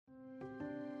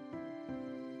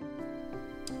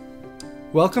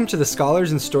Welcome to the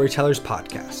Scholars and Storytellers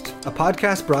podcast, a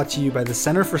podcast brought to you by the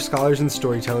Center for Scholars and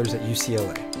Storytellers at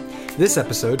UCLA. This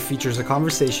episode features a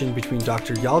conversation between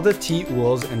Dr. Yalda T.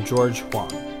 Uhls and George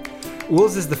Huang.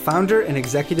 Uhls is the founder and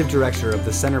executive director of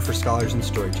the Center for Scholars and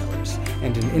Storytellers,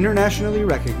 and an internationally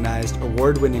recognized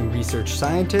award-winning research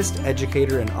scientist,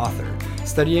 educator, and author,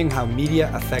 studying how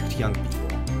media affect young people.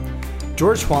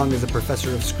 George Huang is a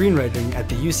professor of screenwriting at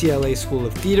the UCLA School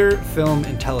of Theatre, Film,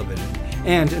 and Television,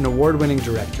 and an award-winning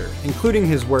director, including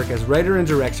his work as writer and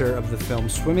director of the film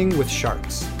Swimming with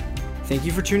Sharks. Thank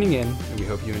you for tuning in, and we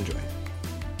hope you enjoy.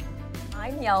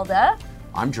 I'm Yalda.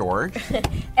 I'm George.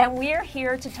 And we're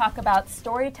here to talk about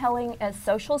storytelling as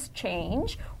social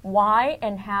change, why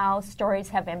and how stories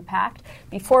have impact.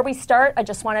 Before we start, I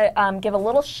just want to give a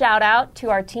little shout out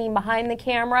to our team behind the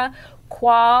camera,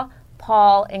 Qua,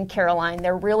 Paul, and Caroline.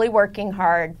 They're really working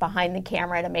hard behind the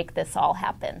camera to make this all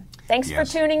happen. Thanks for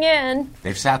tuning in.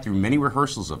 They've sat through many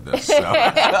rehearsals of this.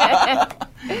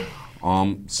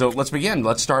 So let's begin.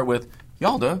 Let's start with,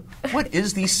 Yalda, what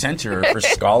is the Center for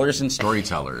Scholars and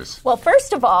Storytellers? Well,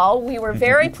 first of all, we were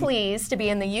very pleased to be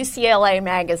in the UCLA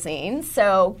magazine.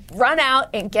 So run out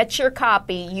and get your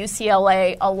copy,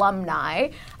 UCLA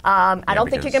alumni. I don't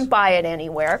think you can buy it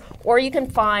anywhere. Or you can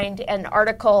find an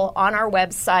article on our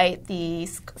website, the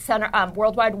Center,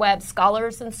 World Wide Web,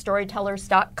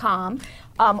 scholarsandstorytellers.com,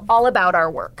 all about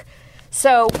our work.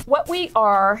 So what we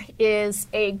are is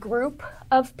a group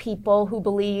of people who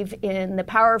believe in the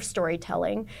power of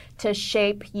storytelling to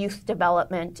shape youth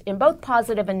development in both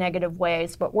positive and negative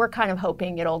ways, but we're kind of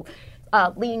hoping it'll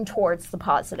lean towards the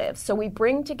positive. So we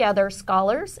bring together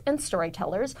scholars and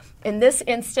storytellers. In this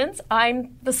instance,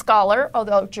 I'm the scholar,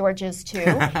 although George is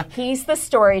too. He's the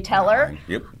storyteller.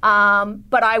 Yep.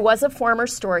 But I was a former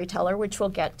storyteller, which we'll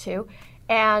get to.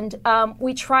 And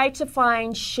we try to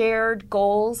find shared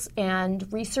goals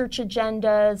and research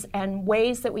agendas and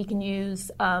ways that we can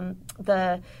use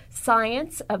the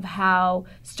science of how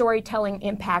storytelling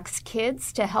impacts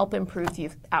kids to help improve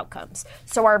youth outcomes.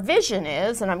 So our vision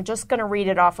is, and I'm just going to read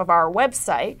it off of our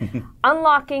website,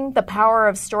 unlocking the power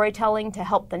of storytelling to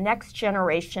help the next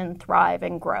generation thrive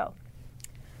and grow.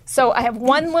 So I have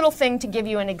one little thing to give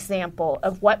you an example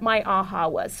of what my aha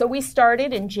was. So we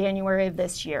started in January of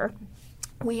this year.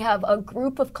 We have a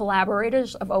group of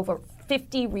collaborators of over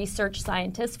 50 research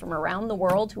scientists from around the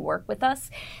world who work with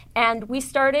us. And we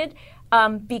started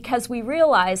because I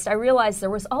realized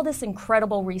there was all this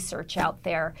incredible research out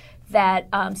there that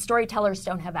storytellers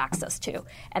don't have access to.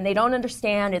 And they don't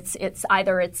understand. It's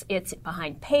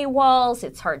behind paywalls,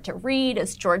 it's hard to read.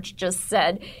 As George just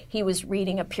said, he was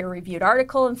reading a peer-reviewed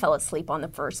article and fell asleep on the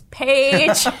first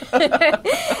page.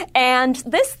 And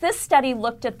this study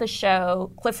looked at the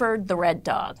show Clifford the Red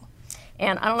Dog.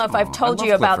 And I don't know if I've told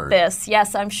you about Clifford. this.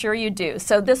 Yes, I'm sure you do.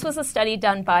 So this was a study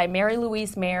done by Mary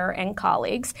Louise Mayer and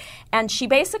colleagues. And she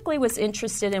basically was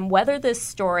interested in whether this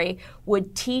story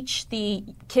would teach the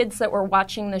kids that were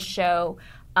watching the show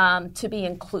to be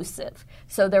inclusive.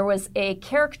 So there was a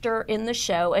character in the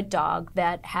show, a dog,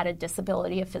 that had a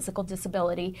disability, a physical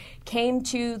disability, came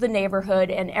to the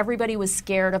neighborhood, and everybody was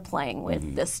scared of playing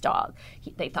with this dog.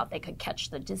 They thought they could catch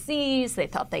the disease. They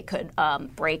thought they could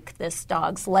break this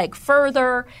dog's leg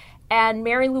further. And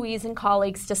Mary Louise and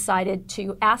colleagues decided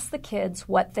to ask the kids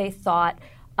what they thought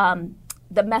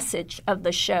the message of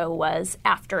the show was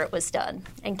after it was done.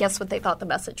 And guess what they thought the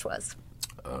message was?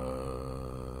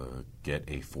 Get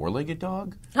a four-legged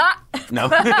dog? Ha! No.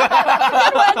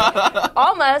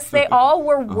 Almost. They all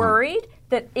were worried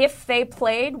that if they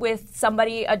played with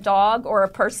somebody, a dog or a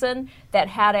person that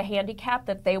had a handicap,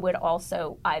 that they would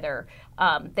also either,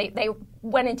 they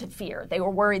went into fear. They were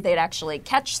worried they'd actually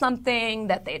catch something,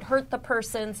 that they'd hurt the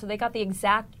person. So they got the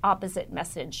exact opposite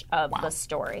message of the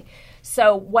story.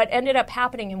 So what ended up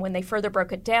happening, and when they further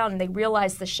broke it down, they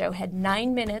realized the show had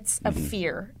 9 minutes of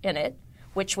fear in it,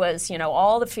 which was,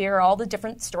 all the fear, all the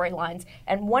different storylines,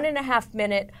 and 1.5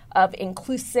 minutes of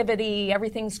inclusivity,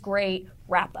 everything's great,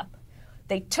 wrap up.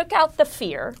 They took out the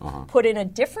fear, put in a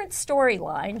different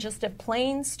storyline, just a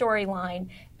plain storyline,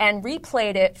 and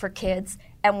replayed it for kids.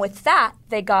 And with that,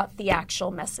 they got the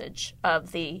actual message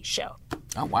of the show.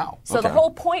 Oh, wow. So the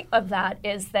whole point of that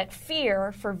is that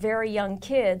fear for very young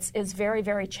kids is very,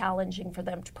 very challenging for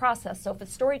them to process. So if a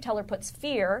storyteller puts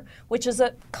fear, which is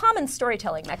a common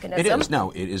storytelling mechanism. It is.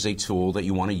 No, it is a tool that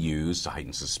you want to use to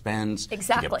heighten suspense,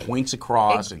 exactly. to get points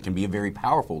across. It can be a very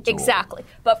powerful tool. Exactly.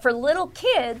 But for little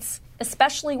kids,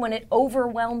 especially when it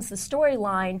overwhelms the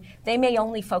storyline, they may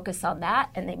only focus on that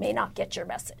and they may not get your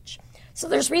message. So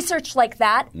there's research like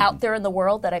that out there in the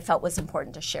world that I felt was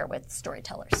important to share with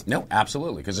storytellers. No,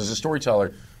 absolutely. Because as a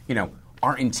storyteller,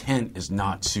 our intent is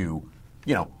not to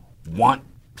want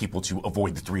people to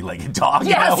avoid the three-legged dog.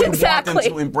 Yes, We exactly. want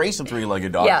them to embrace the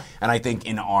three-legged dog. Yeah. And I think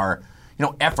in our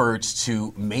efforts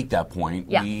to make that point,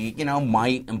 we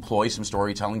might employ some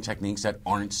storytelling techniques that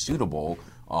aren't suitable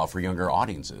for younger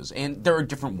audiences. And there are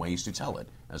different ways to tell it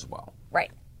as well.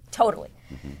 Right. Totally.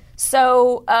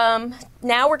 So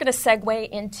now we're going to segue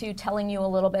into telling you a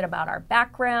little bit about our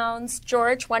backgrounds.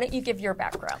 George, why don't you give your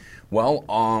background? Well,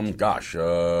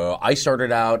 I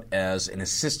started out as an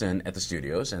assistant at the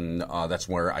studios, and that's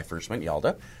where I first met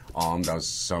Yalda. That was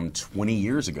some 20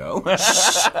 years ago.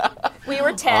 We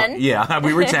were 10. Yeah,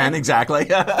 we were 10, exactly.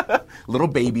 Little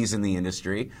babies in the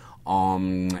industry.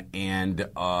 And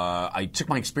I took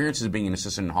my experiences of being an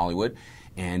assistant in Hollywood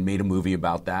and made a movie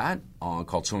about that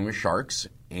called Swimming with Sharks.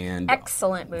 And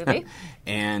Excellent movie.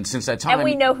 and since that time... And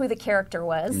we know who the character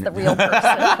was, the real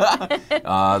person.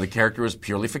 The character was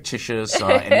purely fictitious.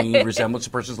 Any resemblance to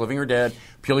persons living or dead,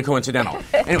 purely coincidental.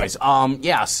 Anyways,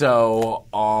 so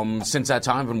since that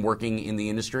time, I've been working in the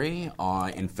industry,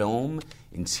 in film,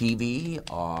 in TV,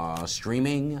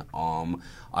 streaming.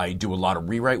 I do a lot of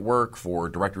rewrite work for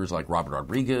directors like Robert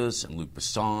Rodriguez and Luc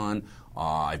Besson.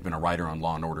 I've been a writer on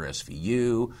Law & Order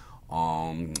SVU.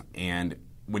 And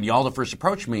when Yalda first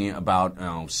approached me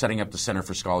about setting up the Center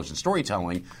for Scholars and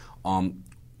Storytelling,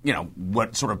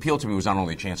 what sort of appealed to me was not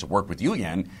only a chance to work with you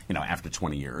again, after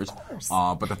 20 years,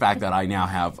 but the fact that I now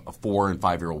have a 4 and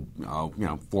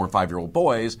 5-year-old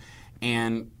boys,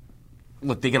 and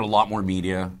look, they get a lot more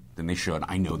media than they should.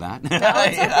 I know that. No,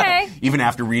 it's okay. Even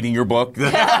after reading your book,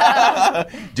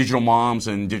 Digital Moms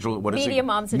and Digital, what is Media it?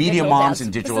 Moms and Media Digital Moms Dads.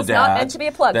 and Digital This is Dads. not meant to be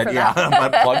a plug for that.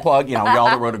 Yeah, plug.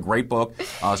 Yalda wrote a great book,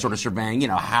 sort of surveying,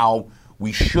 how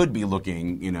we should be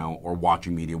looking, or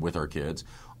watching media with our kids.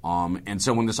 And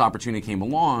so when this opportunity came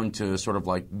along to sort of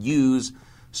like use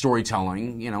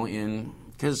storytelling,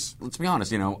 because let's be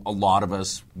honest, a lot of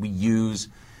us, we use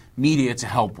media to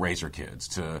help raise our kids,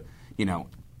 to,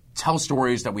 tell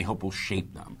stories that we hope will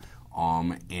shape them.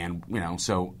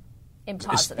 So In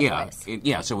positive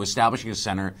ways. So establishing a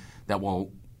center that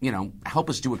will, help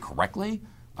us do it correctly,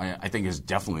 I think is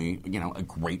definitely, a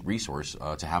great resource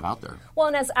to have out there. Well,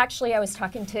 and as actually I was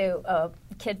talking to a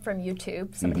kid from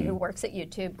YouTube, somebody who works at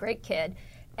YouTube, great kid,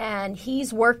 and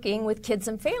he's working with kids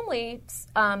and families,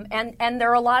 and there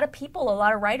are a lot of people, a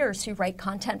lot of writers who write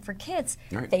content for kids.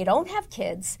 Right. They don't have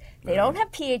kids. They don't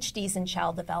have PhDs in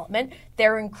child development.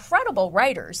 They're incredible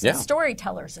writers and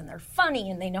storytellers, and they're funny,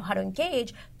 and they know how to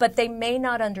engage, but they may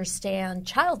not understand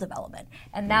child development,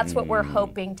 and that's what we're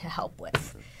hoping to help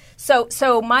with.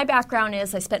 So my background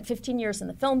is I spent 15 years in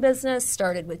the film business,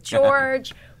 started with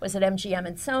George, was at MGM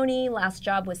and Sony, last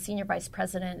job was senior vice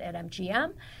president at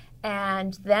MGM,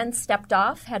 and then stepped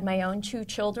off, had my own 2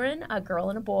 children, a girl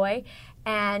and a boy,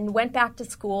 and went back to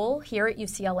school here at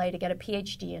UCLA to get a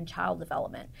PhD in child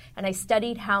development. And I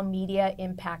studied how media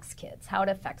impacts kids, how it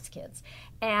affects kids.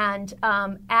 And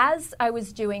as I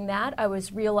was doing that, I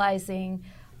was realizing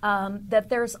that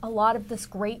there's a lot of this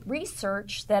great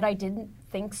research that I didn't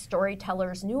think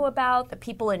storytellers knew about, the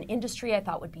people in industry I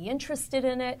thought would be interested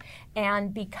in it.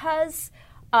 And because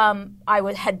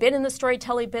I had been in the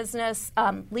storytelling business,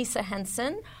 Lisa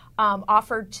Henson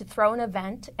offered to throw an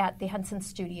event at the Henson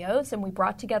Studios, and we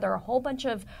brought together a whole bunch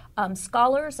of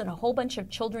scholars and a whole bunch of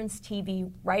children's TV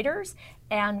writers,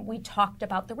 and we talked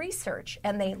about the research,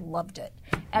 and they loved it.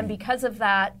 And because of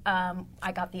that,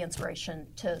 I got the inspiration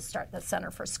to start the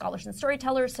Center for Scholars and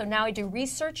Storytellers. So now I do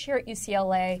research here at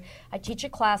UCLA. I teach a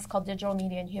class called Digital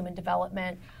Media and Human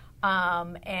Development,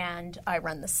 and I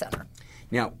run the center.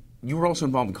 Now, you were also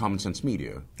involved in Common Sense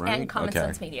Media, right? And Common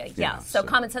Sense Media, yeah. So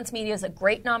Common Sense Media is a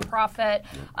great nonprofit.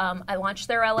 I launched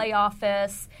their LA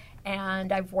office,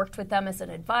 and I've worked with them as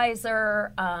an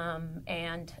advisor,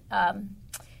 and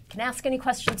can ask any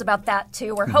questions about that,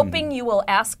 too. We're hoping you will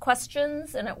ask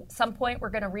questions, and at some point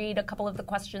we're going to read a couple of the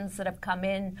questions that have come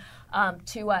in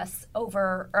to us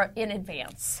in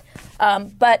advance.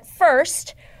 But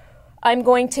first, I'm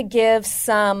going to give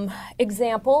some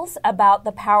examples about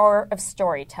the power of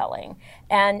storytelling.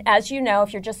 And as you know,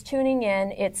 if you're just tuning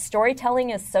in, it's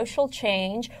Storytelling is Social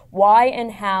Change, Why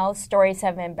and How Stories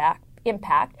Have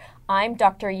Impact. I'm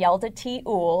Dr. Yalda T.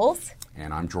 Uhls.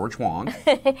 And I'm George Huang.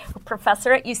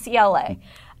 Professor at UCLA.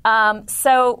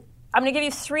 So I'm going to give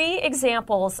you 3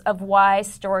 examples of why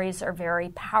stories are very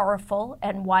powerful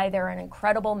and why they're an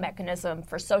incredible mechanism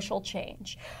for social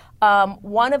change.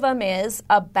 One of them is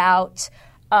about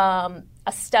a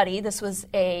study. This was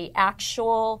an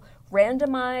actual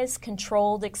randomized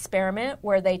controlled experiment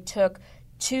where they took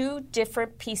 2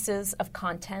 different pieces of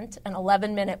content, an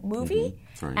 11-minute movie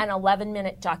and an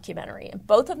 11-minute documentary. And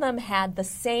both of them had the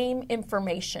same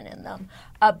information in them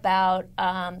about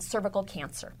cervical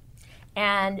cancer.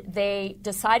 And they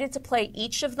decided to play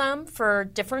each of them for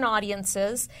different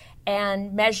audiences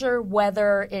and measure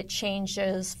whether it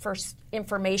changes first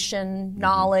information,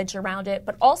 knowledge around it,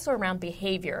 but also around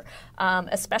behavior,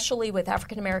 especially with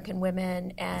African American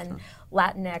women and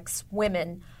Latinx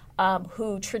women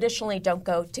who traditionally don't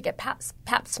go to get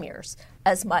pap smears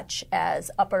as much as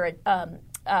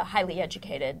highly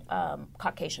educated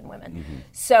Caucasian women.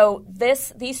 So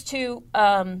these two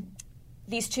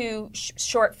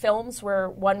short films, where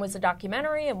one was a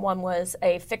documentary and one was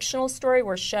a fictional story,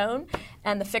 were shown.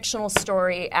 And the fictional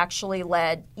story actually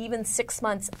led, even 6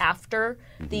 months after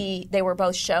they were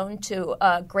both shown, to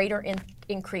a greater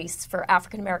increase for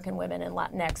African American women and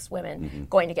Latinx women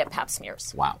going to get pap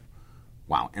smears. Wow.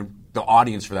 And the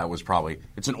audience for that was probably,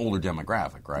 it's an older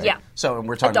demographic, right? Yeah. So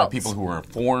we're talking Adults. about people who are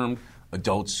informed,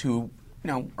 adults who,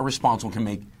 are responsible, can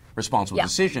make responsible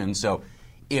decisions. So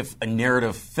if a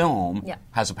narrative film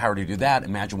has the power to do that,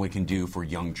 imagine what it can do for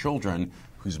young children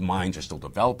whose minds are still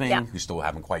developing, who still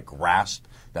haven't quite grasped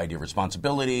the idea of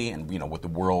responsibility and what the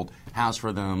world has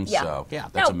for them. So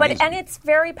that's amazing. And it's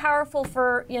very powerful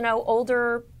for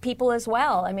older people as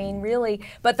well. I mean, really.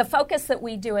 But the focus that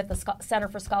we do at the Center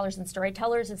for Scholars and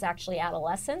Storytellers is actually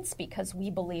adolescence, because we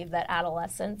believe that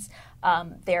adolescence,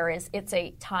 it's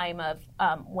a time of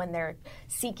when they're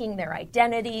seeking their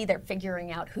identity, they're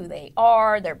figuring out who they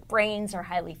are, their brains are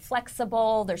highly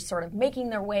flexible, they're sort of making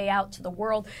their way out to the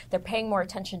world, they're paying more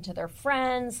attention to their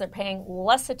friends, they're paying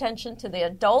less attention to the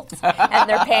adults, and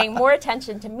they're paying more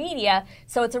attention to media.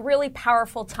 So it's a really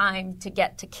powerful time to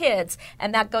get to kids.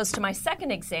 And that goes to my second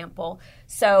example.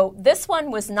 So this one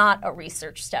was not a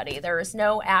research study. There is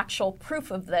no actual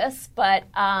proof of this, but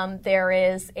there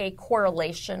is a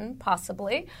correlation,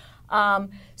 possibly.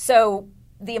 So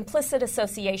the implicit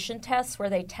association tests, where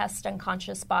they test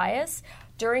unconscious bias,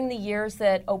 during the years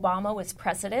that Obama was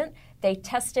president, they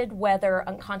tested whether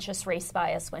unconscious race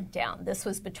bias went down. This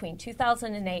was between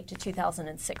 2008 to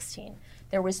 2016.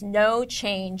 There was no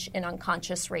change in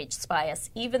unconscious race bias,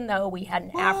 even though we had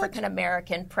an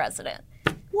African-American president.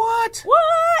 What?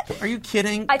 Are you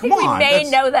kidding? I think we may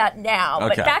know that now,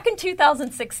 but back in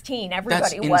 2016,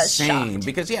 everybody was shocked. That's insane,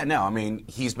 because,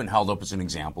 he's been held up as an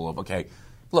example of,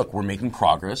 look, we're making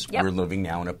progress. We're living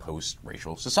now in a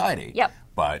post-racial society.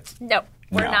 But no,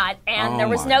 we're not. And there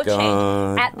was no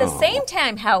change. At the same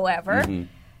time, however,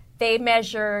 they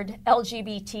measured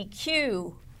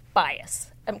LGBTQ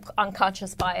bias,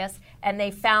 unconscious bias, and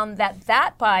they found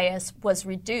that bias was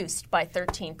reduced by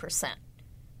 13%.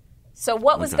 So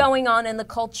what was going on in the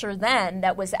culture then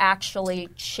that was actually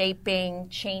changing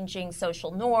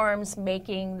social norms,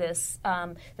 making this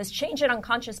change in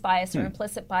unconscious bias or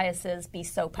implicit biases be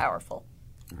so powerful?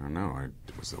 I don't know.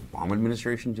 Was the Obama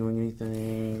administration doing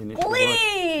anything initially?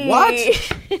 Glee! What?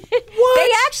 They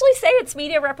actually say it's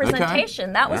media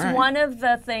representation. That was one of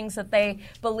the things that they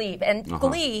believe. And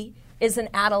Glee is an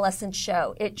adolescent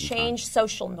show. It changed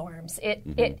social norms. It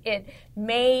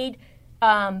made...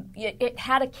 it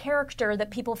had a character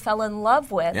that people fell in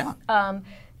love with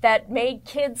that made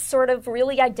kids sort of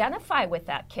really identify with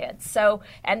that kid. So,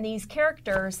 and these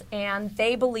characters, and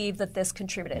they believe that this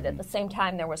contributed. At the same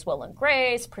time, there was Will and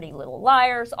Grace, Pretty Little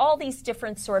Liars, all these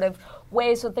different sort of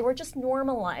ways that they were just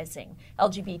normalizing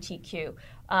LGBTQ.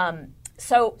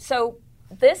 So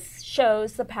this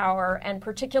shows the power, and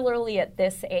particularly at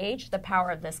this age, the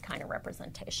power of this kind of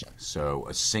representation. So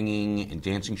a singing and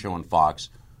dancing show on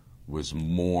Fox was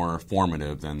more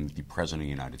formative than the President of the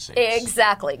United States.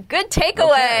 Exactly. Good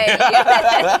takeaway.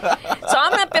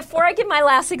 So before I give my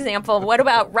last example, what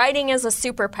about writing as a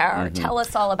superpower? Tell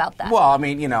us all about that. Well,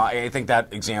 I think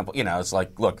that example, it's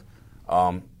like, look,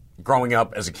 growing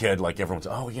up as a kid, like everyone's,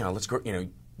 let's go,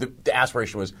 the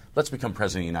aspiration was, let's become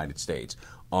President of the United States.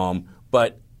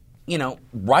 But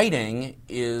writing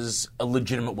is a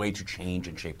legitimate way to change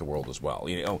and shape the world as well.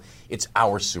 It's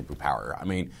our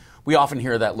superpower. We often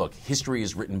hear that, look, history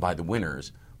is written by the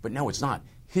winners, but no, it's not.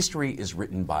 History is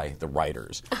written by the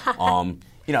writers.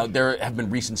 There have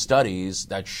been recent studies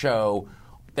that show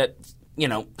that,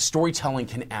 storytelling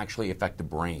can actually affect the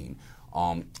brain,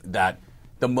 that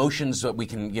the emotions that we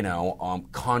can,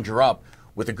 conjure up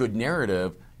with a good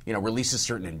narrative, releases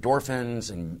certain endorphins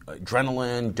and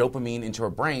adrenaline, dopamine into our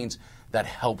brains that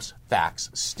helps facts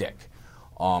stick.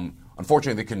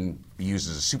 Unfortunately, they can be used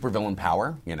as a supervillain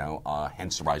power,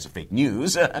 hence the rise of fake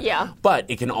news. But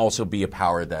it can also be a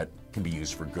power that can be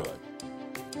used for good.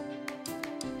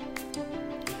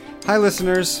 Hi,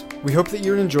 listeners. We hope that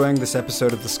you're enjoying this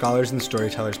episode of the Scholars and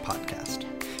Storytellers podcast.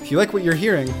 If you like what you're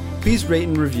hearing, please rate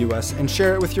and review us and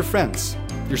share it with your friends.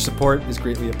 Your support is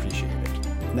greatly appreciated.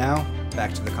 Now,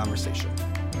 back to the conversation.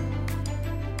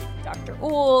 Dr.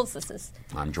 Uhls,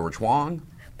 I'm George Huang.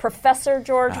 Professor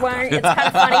George Huang. It's kind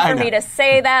of funny for me to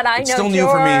say that. I It's know still George.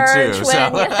 new for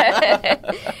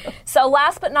me, too. So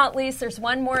last but not least, there's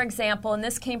one more example, and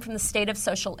this came from the State of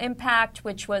Social Impact,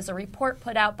 which was a report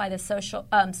put out by the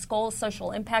Scholes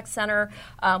Social Impact Center,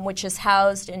 which is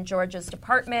housed in George's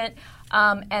department.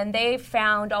 And they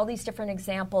found all these different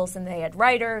examples, and they had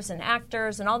writers and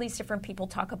actors and all these different people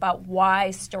talk about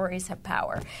why stories have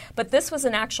power. But this was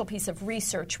an actual piece of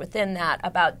research within that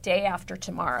about Day After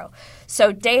Tomorrow.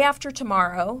 So Day After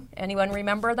Tomorrow, anyone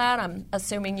remember that? I'm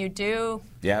assuming you do.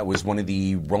 Yeah, it was one of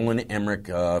the Roland Emmerich,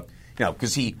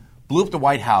 because he blew up the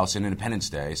White House in Independence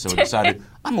Day, so he decided,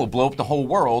 I'm going to blow up the whole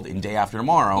world in Day After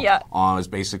Tomorrow. Yeah. It's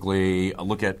basically a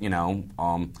look at,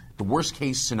 the worst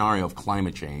case scenario of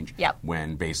climate change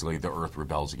when basically the Earth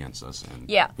rebels against us. And,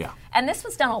 yeah. And this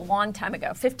was done a long time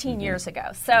ago, 15 years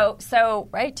ago. So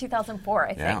right, 2004, I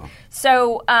think. Yeah.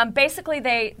 So basically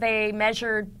they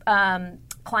measured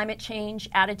climate change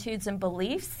attitudes and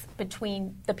beliefs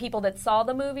between the people that saw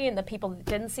the movie and the people that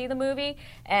didn't see the movie.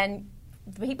 And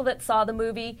the people that saw the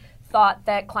movie thought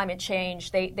that climate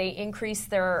change, they increased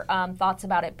their thoughts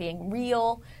about it being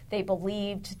real. They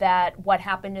believed that what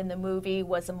happened in the movie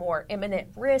was a more imminent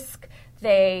risk.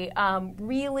 They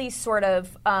really sort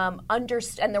of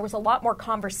understood, and there was a lot more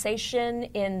conversation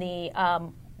in the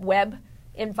web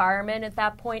environment at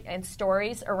that point and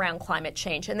stories around climate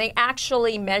change. And they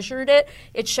actually measured it.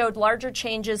 It showed larger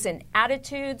changes in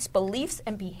attitudes, beliefs,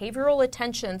 and behavioral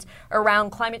attentions around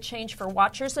climate change for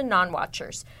watchers and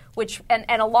non-watchers,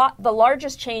 the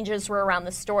largest changes were around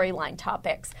the storyline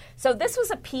topics. So this was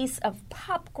a piece of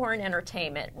popcorn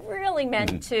entertainment, really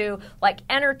meant to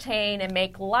entertain and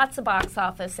make lots of box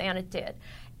office, and it did.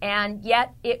 And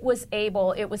yet it was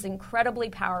incredibly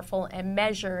powerful and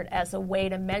measured as a way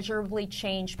to measurably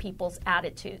change people's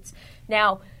attitudes.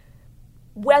 Now,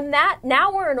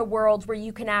 now we're in a world where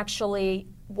you can actually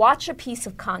watch a piece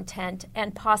of content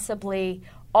and possibly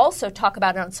also talk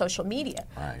about it on social media.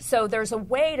 Right. So there's a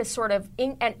way to sort of,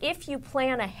 and if you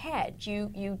plan ahead,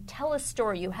 you tell a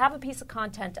story, you have a piece of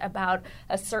content about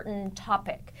a certain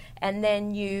topic, and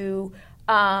then you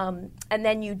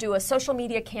do a social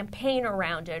media campaign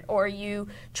around it, or you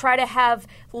try to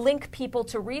link people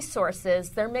to resources,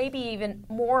 there may be even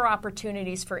more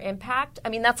opportunities for impact. I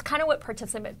mean, that's kind of what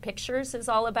Participant Pictures is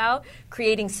all about,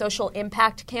 creating social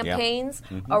impact campaigns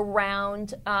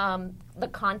around the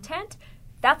content.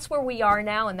 That's where we are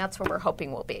now, and that's where we're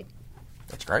hoping we'll be.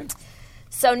 That's great.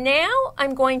 So now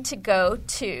I'm going to go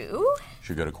to...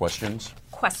 Should we go to questions?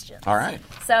 Questions. All right.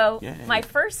 So my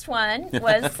first one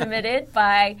was submitted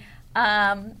by,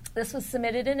 this was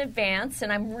submitted in advance,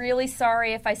 and I'm really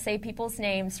sorry if I say people's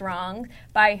names wrong,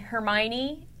 by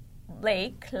Hermione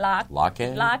Lake.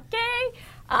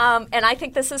 And I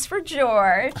think this is for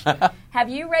George. Have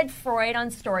you read Freud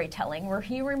on Storytelling, where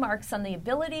he remarks on the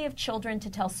ability of children to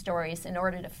tell stories in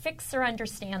order to fix or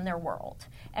understand their world?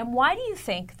 And why do you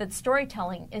think that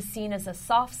storytelling is seen as a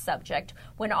soft subject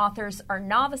when authors are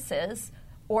novices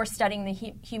or studying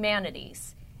the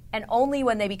humanities? And only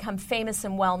when they become famous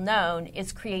and well-known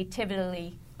is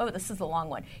creativity, this is a long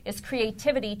one, is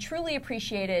creativity truly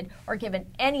appreciated or given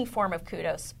any form of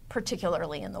kudos,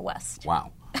 particularly in the West?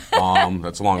 Wow.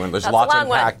 That's a long one. There's lots to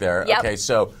unpack there. Yep. Okay,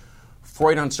 so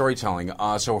Freud on Storytelling.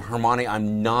 So Hermione,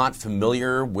 I'm not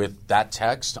familiar with that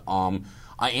text.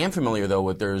 I am familiar, though,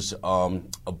 with there's a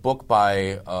book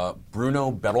by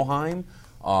Bruno Bettelheim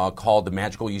called The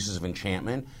Magical Uses of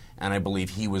Enchantment, and I believe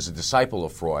he was a disciple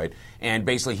of Freud. And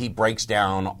basically he breaks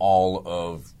down all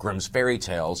of Grimm's fairy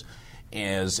tales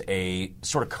as a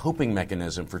sort of coping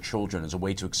mechanism for children, as a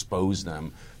way to expose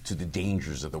them to the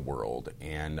dangers of the world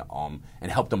and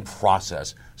help them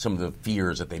process some of the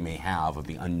fears that they may have of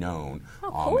the unknown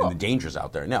cool. and the dangers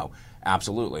out there. No,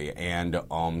 absolutely. And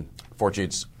fortunately,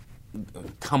 it's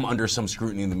come under some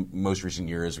scrutiny in the most recent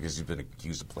years because he's been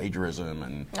accused of plagiarism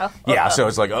and so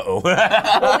it's like Well,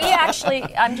 we actually,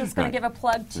 I'm just going to give a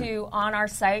plug to on our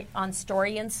site on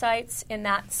Story Insights. In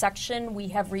that section, we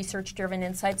have research-driven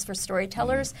insights for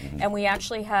storytellers, and we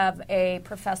actually have a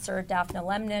professor, Daphne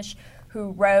Lemnish,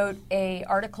 who wrote an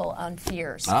article on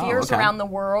fears around the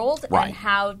world and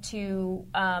how to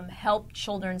help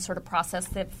children sort of process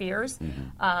their fears.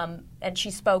 And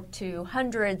she spoke to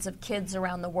hundreds of kids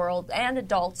around the world and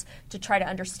adults to try to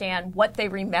understand what they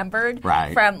remembered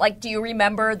from, like, do you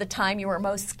remember the time you were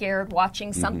most scared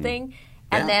watching something?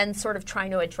 And then sort of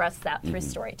trying to address that through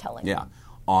storytelling. Yeah.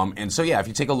 And so, yeah, if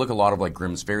you take a look at a lot of like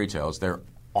Grimm's fairy tales, they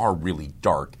are really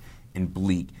dark and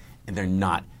bleak, and they're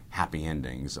not happy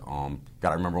endings. God,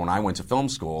 I remember when I went to film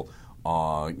school,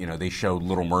 they showed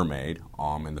Little Mermaid,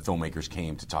 and the filmmakers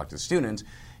came to talk to the students,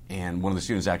 and one of the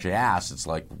students actually asked, it's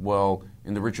like, well,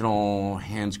 in the original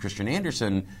Hans Christian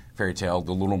Andersen fairy tale,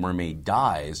 the Little Mermaid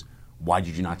dies. Why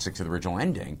did you not stick to the original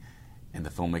ending? And the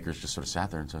filmmakers just sort of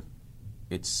sat there and said,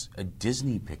 it's a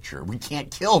Disney picture. We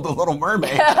can't kill the Little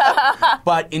Mermaid.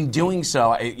 But in doing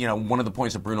so, one of the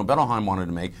points that Bruno Bettelheim wanted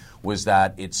to make was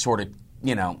that it's sort of,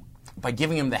 by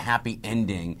giving him the happy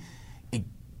ending, it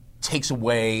takes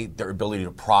away their ability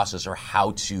to process or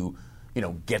how to,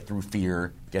 get through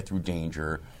fear, get through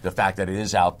danger, the fact that it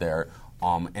is out there,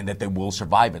 and that they will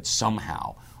survive it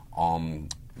somehow.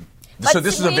 So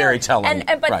this is a very telling.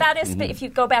 But right. that is, if you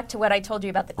go back to what I told you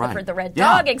about the Clifford right. the Red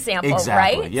Dog example,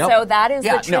 exactly. right? Yep. So that is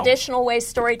the traditional way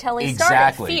storytelling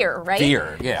started. Fear, right?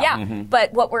 Fear, yeah. Mm-hmm.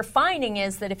 But what we're finding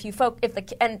is that if you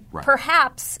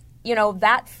perhaps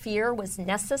that fear was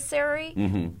necessary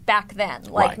back then.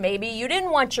 Like maybe you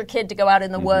didn't want your kid to go out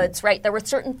in the woods, right? There were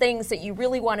certain things that you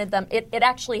really wanted them. It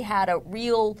actually had a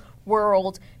real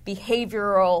world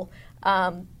behavioral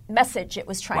message it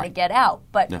was trying to get out,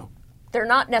 but. No. They're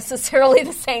not necessarily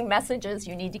the same messages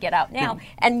you need to get out now,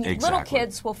 and little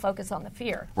kids will focus on the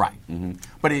fear. Right,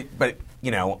 but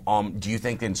do you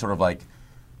think then sort of like,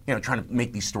 trying to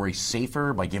make these stories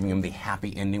safer by giving them the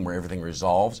happy ending where everything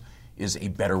resolves is a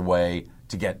better way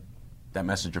to get that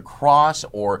message across,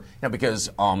 or because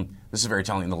this is very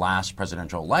telling. In the last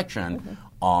presidential election,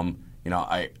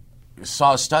 I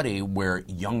saw a study where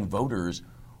young voters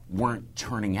weren't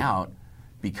turning out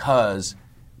because.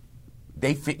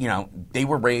 They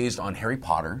were raised on Harry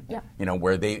Potter,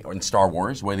 in Star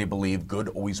Wars, where they believe good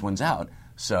always wins out.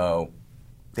 So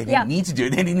they didn't need to do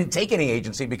it. They didn't take any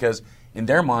agency because in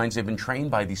their minds they've been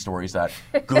trained by these stories that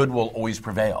good will always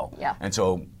prevail. And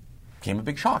so came a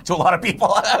big shock to a lot of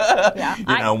people.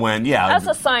 As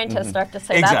a scientist, I have to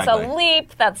say that's a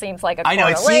leap. That seems like a correlation.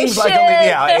 I know, it seems like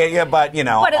a leap, but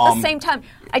But at the same time,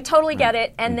 I totally get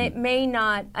it, and it may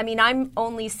not, I'm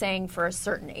only saying for a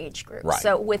certain age group. Right.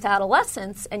 So with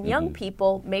adolescents and young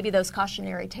people, maybe those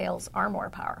cautionary tales are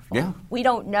more powerful. Yeah. We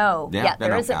don't know yet.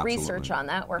 There isn't absolutely. research on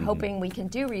that. We're hoping we can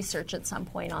do research at some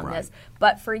point on this.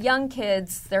 But for young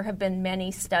kids, there have been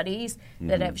many studies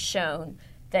that have shown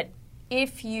that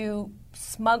if you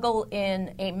smuggle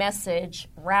in a message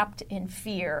wrapped in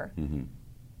fear,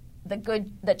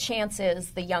 the chance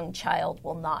is the young child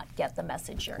will not get the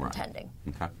message you're intending.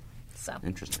 Okay. So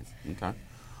interesting. Okay.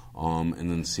 And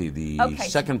then the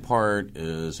second part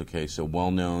is so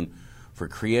well known for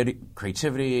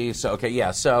creativity. So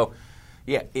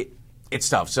it's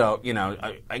tough. So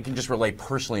I can just relate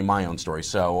personally my own story.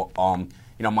 So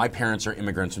my parents are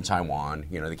immigrants from Taiwan.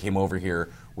 They came over here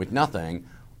with nothing.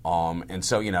 And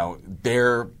so,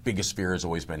 their biggest fear has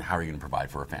always been, how are you going to provide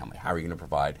for a family? How are you going to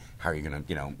provide? How are you going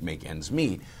to, make ends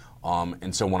meet?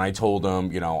 And so when I told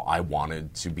them, I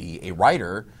wanted to be a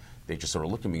writer, they just sort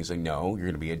of looked at me and said, no, you're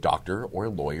going to be a doctor or a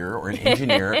lawyer or an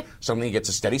engineer, something that gets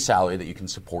a steady salary that you can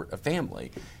support a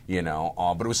family,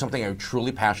 But it was something I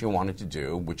truly passionately wanted to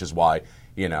do, which is why,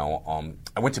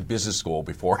 I went to business school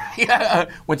before I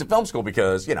went to film school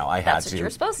because, I had that's to. What you're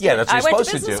supposed to. Yeah, that's what you're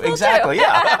supposed to do. Exactly,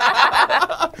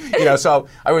 yeah. So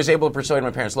I was able to persuade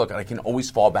my parents, look, I can always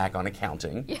fall back on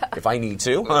accounting if I need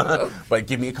to, but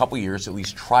give me a couple years to at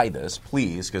least try this,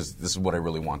 please, because this is what I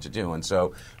really want to do. And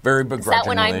so very begrudgingly. Is that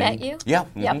when I met you? Yeah,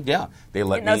 yeah. They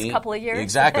let me. In those couple of years?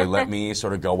 Exactly, let me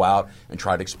sort of go out and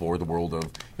try to explore the world of,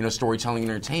 storytelling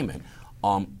and entertainment.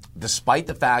 Despite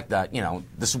the fact that,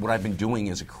 this is what I've been doing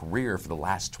as a career for the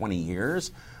last 20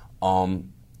 years,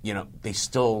 they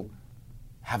still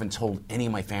haven't told any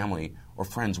of my family or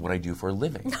friends what I do for a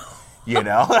living.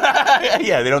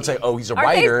 Yeah, they don't say, oh, he's a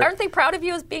writer. Aren't they proud of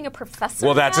you as being a professor?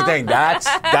 Well, that's the thing. That's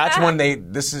when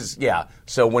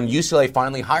So when UCLA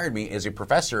finally hired me as a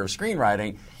professor of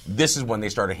screenwriting, this is when they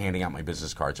started handing out my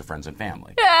business cards to friends and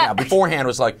family. Now, beforehand it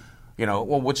was like,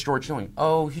 well, what's George doing?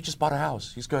 Oh, he just bought a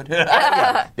house. He's good.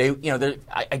 I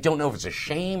don't know if it's a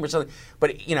shame or something,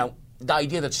 but the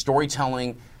idea that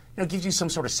storytelling, gives you some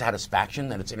sort of satisfaction,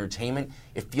 that it's entertainment.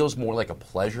 It feels more like a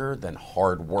pleasure than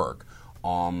hard work.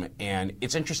 And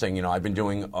it's interesting. I've been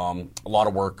doing a lot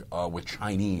of work with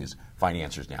Chinese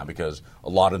financiers now because a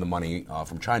lot of the money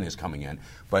from China is coming in.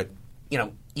 But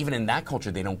even in that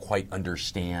culture, they don't quite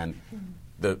understand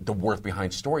the worth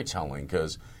behind storytelling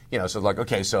because. So like,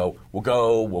 okay, so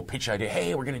we'll pitch idea,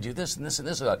 hey, we're going to do this and this and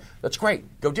this. Like, that's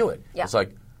great. Go do it. Yeah. It's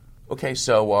like, okay,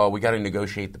 so we got to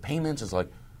negotiate the payments. It's like,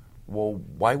 well,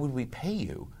 why would we pay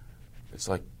you? It's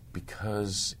like,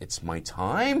 because it's my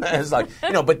time. It's like,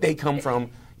 but they come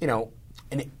from,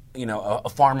 a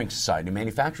farming society, a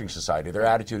manufacturing society. Their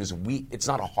attitude is it's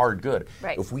not a hard good.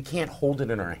 Right. If we can't hold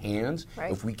it in our hands,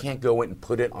 right. if we can't go in and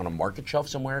put it on a market shelf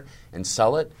somewhere and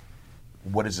sell it,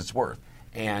 what is its worth?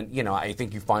 And, I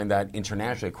think you find that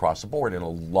internationally across the board in a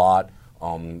lot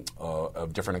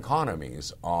of different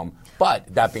economies. But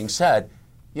that being said,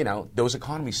 those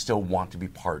economies still want to be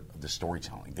part of the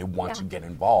storytelling. They want to get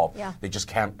involved. Yeah. They just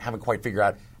haven't quite figured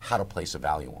out how to place a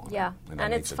value on it. Yeah,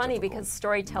 and it's funny difficult. because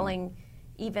storytelling,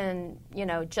 even,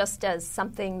 just as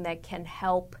something that can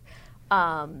help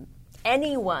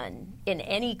anyone in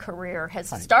any career has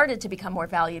started to become more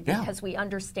valued because we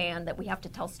understand that we have to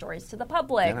tell stories to the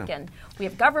public, and we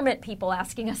have government people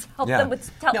asking us to help them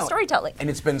with storytelling. And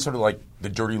it's been sort of like the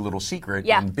dirty little secret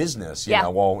in business. You know,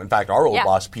 well, in fact, our old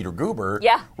boss, Peter Guber,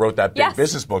 wrote that big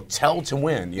business book, Tell to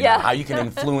Win, you know, how you can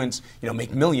influence,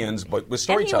 make millions, but with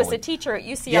storytelling. And he was a teacher at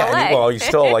UCLA. Yeah, and he's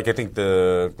still, I think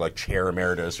the chair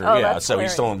emeritus, or so hilarious.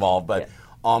 He's still involved. But,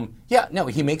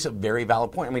 he makes a very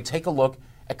valid point. I mean, take a look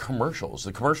at commercials,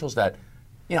 the commercials that,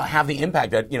 have the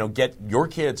impact that, get your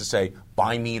kids to say,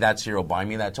 buy me that cereal, buy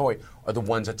me that toy, are the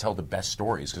ones that tell the best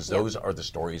stories, because those are the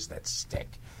stories that stick.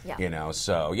 Yeah.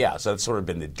 So that's sort of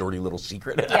been the dirty little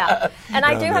secret. Yeah, and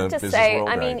I do have to say, world,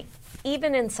 I mean,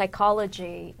 even in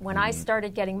psychology, when I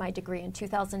started getting my degree in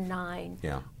 2009,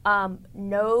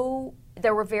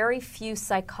 there were very few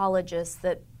psychologists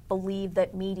that believed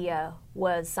that media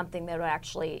was something that would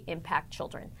actually impact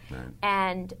children. Right.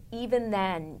 And even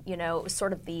then, it was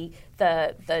sort of the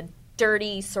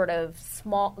dirty sort of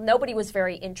small, nobody was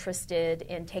very interested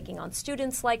in taking on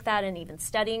students like that and even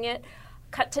studying it.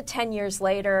 Cut to 10 years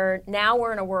later, now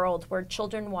we're in a world where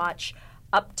children watch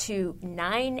up to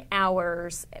 9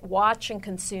 hours, watch and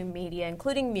consume media,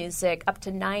 including music, up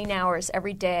to 9 hours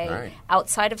every day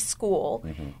outside of school.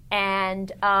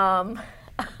 And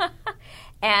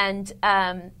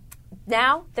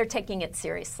now they're taking it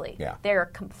seriously. Yeah. They're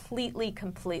completely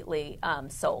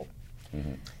sold.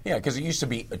 Yeah, because it used to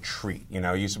be a treat.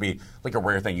 It used to be like a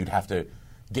rare thing. You'd have to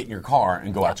get in your ar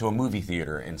and go out to a movie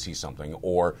theater and see something,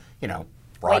 or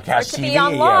broadcast TV.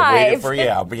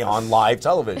 Be on live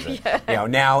television.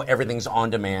 Now everything's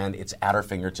on demand. It's at our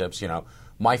fingertips.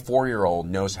 My 4-year-old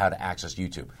knows how to access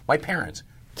YouTube. My parents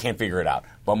can't figure it out,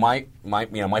 but my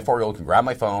 4-year-old can grab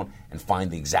my phone and find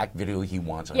the exact video he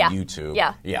wants on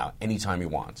YouTube. Anytime he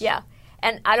wants. Yeah.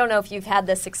 And I don't know if you've had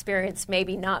this experience,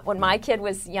 maybe not. When my kid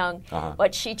was young,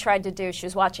 what she tried to do, she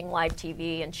was watching live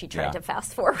TV and she tried to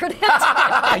fast forward it.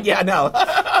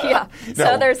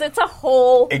 So it's a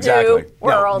whole new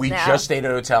world we now. just stayed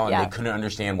at a hotel and they couldn't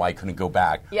understand why I couldn't go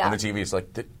back on the TV. It's like,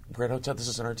 we're at a hotel, this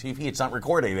isn't our TV, it's not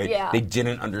recording. They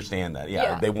didn't understand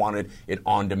that. They wanted it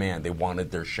on demand. They wanted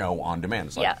their show on demand.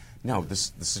 It's like, no,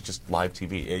 this is just live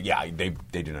TV. They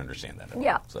didn't understand that at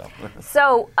all.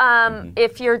 So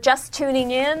if you're just tuning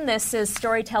in, this is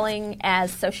Storytelling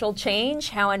as Social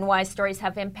Change, How and Why Stories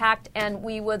Have Impact. And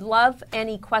we would love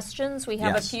any questions. We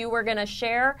have a few we're going to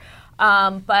share.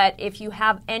 But if you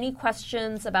have any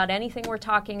questions about anything we're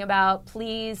talking about,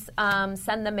 please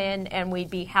send them in, and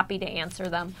we'd be happy to answer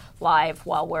them live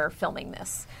while we're filming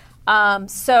this.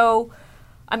 So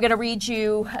I'm going to read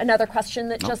you another question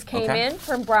that just came in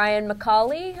from Brian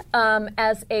McCauley.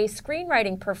 As a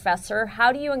screenwriting professor,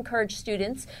 how do you encourage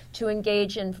students to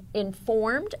engage in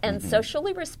informed and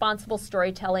socially responsible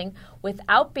storytelling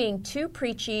without being too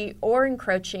preachy or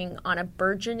encroaching on a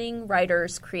burgeoning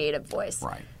writer's creative voice?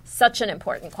 Right. Such an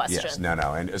important question. Yes,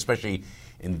 and especially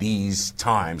in these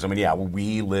times. I mean,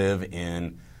 we live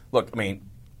in,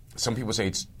 some people say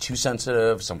it's too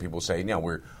sensitive. Some people say,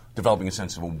 we're developing a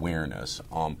sense of awareness.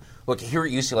 Look, here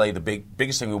at UCLA, the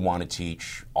biggest thing we want to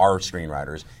teach our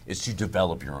screenwriters is to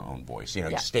develop your own voice.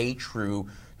 Stay true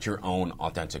to your own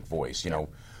authentic voice.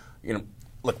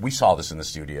 Look, we saw this in the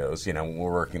studios. When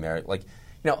we're working there.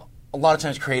 A lot of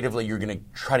times creatively, you're going to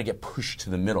try to get pushed to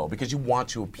the middle because you want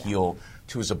to appeal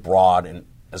to as broad and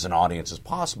as an audience as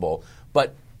possible.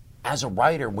 But as a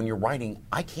writer, when you're writing,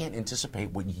 I can't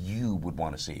anticipate what you would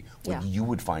want to see, what you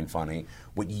would find funny,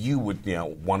 what you would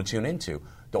want to tune into.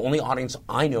 The only audience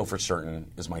I know for certain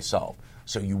is myself.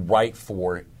 So you write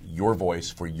for your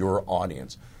voice, for your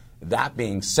audience. That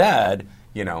being said,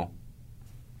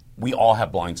 we all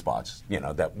have blind spots,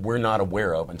 that we're not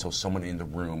aware of until someone in the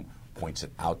room points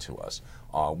it out to us,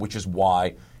 which is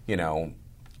why,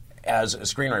 as a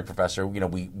screenwriting professor,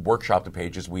 we workshop the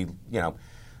pages.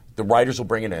 The writers will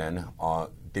bring it in.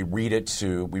 We read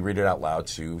it out loud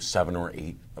to 7 or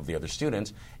 8 of the other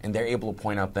students, and they're able to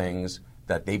point out things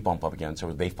that they bump up against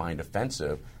or they find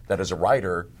offensive that as a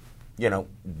writer,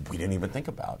 we didn't even think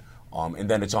about. And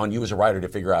then it's on you as a writer to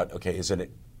figure out, okay,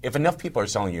 if enough people are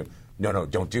telling you, no,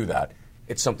 don't do that,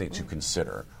 it's something to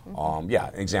consider. An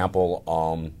example,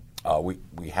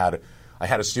 I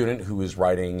had a student who was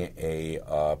writing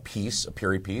a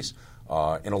period piece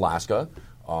in Alaska,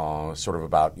 sort of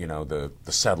about the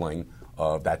settling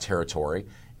of that territory,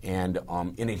 and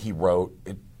in it he wrote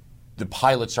the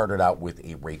pilot started out with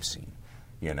a rape scene,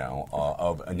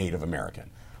 of a Native American.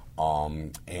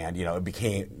 And it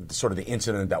became sort of the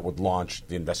incident that would launch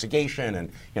the investigation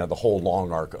and the whole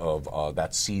long arc of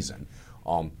that season.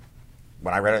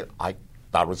 When I read it, I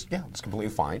thought it's completely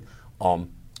fine.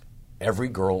 Every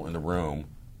girl in the room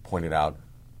pointed out,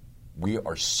 we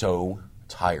are so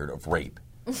tired of rape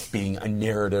being a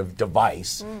narrative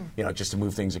device, just to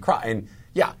move things across. And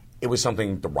it was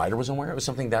something the writer wasn't aware of. It was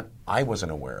something that I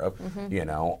wasn't aware of,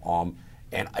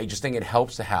 and I just think it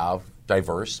helps to have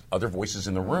diverse other voices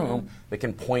in the room that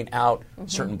can point out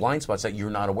certain blind spots that you're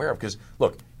not aware of. Because,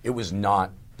 look, it was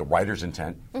not the writer's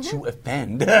intent to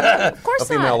offend a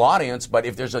female audience, but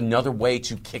if there's another way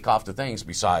to kick off the things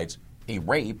besides a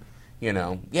rape,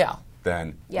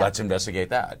 then let's investigate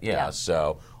that.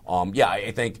 So,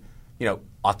 I think,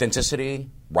 authenticity,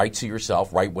 write to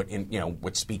yourself, write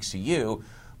what speaks to you,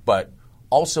 but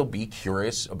also be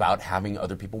curious about having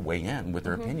other people weigh in with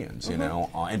their opinions,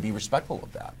 and be respectful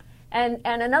of that. And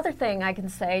another thing I can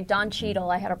say, Don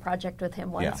Cheadle, I had a project with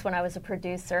him once when I was a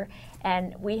producer,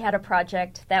 and we had a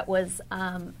project that was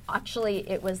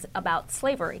it was about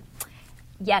slavery,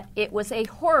 yet it was a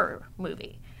horror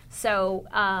movie. So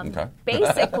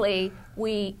basically,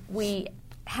 we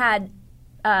had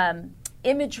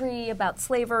imagery about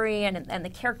slavery, and the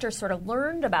characters sort of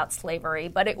learned about slavery,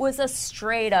 but it was a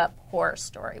straight-up horror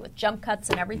story with jump cuts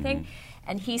and everything.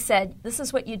 And he said, this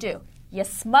is what you do. You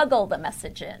smuggle the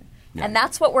message in. And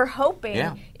that's what we're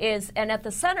hoping is, and at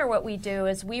the center what we do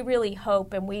is we really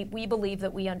hope, and we believe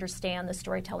that we understand the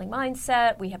storytelling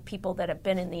mindset. We have people that have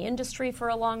been in the industry for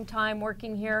a long time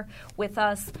working here with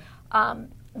us.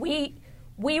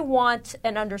 We want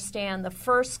and understand the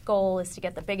first goal is to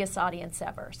get the biggest audience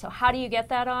ever. So how do you get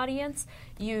that audience?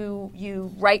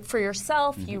 You write for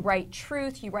yourself, you write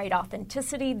truth, you write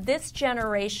authenticity. This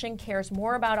generation cares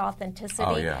more about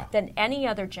authenticity than any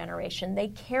other generation. They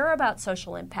care about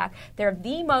social impact. They're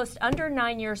the most, under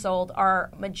 9 years old, are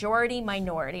majority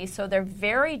minority, so they're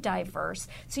very diverse.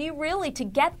 So you really, to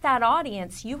get that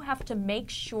audience, you have to make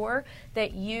sure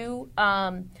that you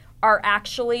are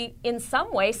actually, in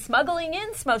some way, smuggling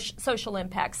in social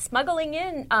impact, smuggling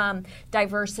in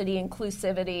diversity,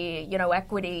 inclusivity,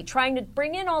 equity, trying to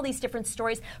bring in all these different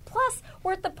stories. Plus,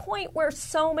 we're at the point where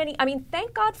so many,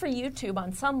 thank God for YouTube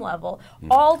on some level,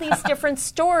 all these different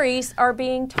stories are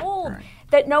being told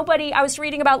that nobody, I was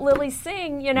reading about Lily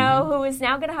Singh, who is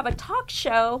now going to have a talk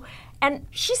show. And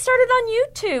she started on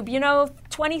YouTube,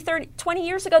 20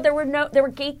 years ago, there were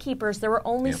gatekeepers. There were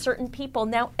only certain people.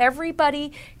 Now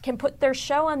everybody can put their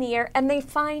show on the air, and they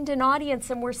find an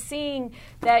audience. And we're seeing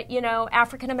that,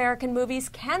 African-American movies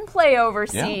can play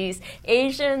overseas.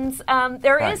 Asians,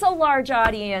 there is a large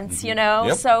audience,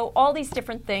 So all these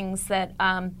different things that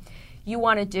you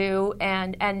want to do.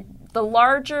 And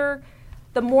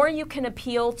the more you can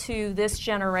appeal to this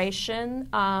generation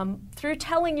through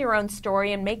telling your own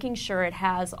story and making sure it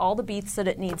has all the beats that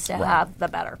it needs to have, the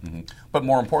better. But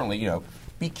more importantly,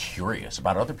 be curious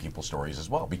about other people's stories as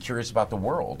well. Be curious about the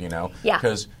world,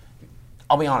 Because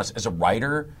I'll be honest, as a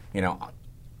writer,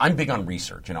 I'm big on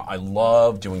research. I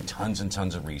love doing tons and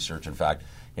tons of research. In fact,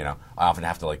 I often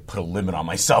have to put a limit on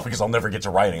myself because I'll never get to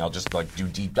writing. I'll just do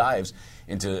deep dives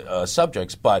into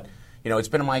subjects. But it's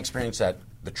been in my experience that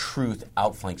the truth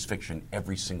outflanks fiction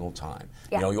every single time.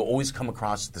 You'll always come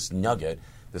across this nugget,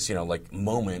 this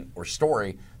moment or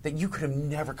story that you could have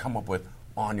never come up with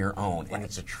on your own, and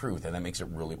it's a truth, and that makes it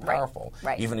really powerful.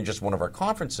 Even in just one of our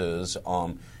conferences,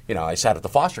 I sat at the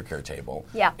foster care table,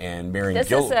 and Marion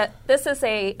This is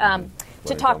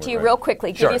to talk to you real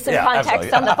quickly, give you some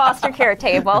context on the foster care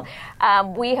table.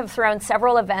 We have thrown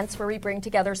several events where we bring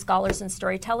together scholars and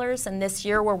storytellers, and this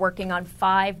year we're working on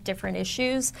 5 different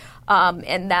issues,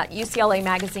 and that UCLA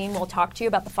magazine will talk to you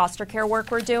about the foster care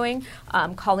work we're doing.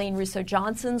 Colleen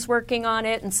Russo-Johnson's working on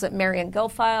it, and so Marion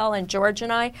Guilfile and George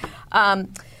and I.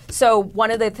 So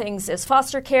one of the things is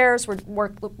foster cares.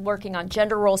 We're working on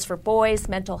gender roles for boys,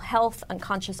 mental health,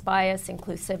 unconscious bias,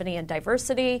 inclusivity and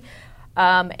diversity,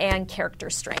 and character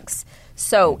strengths.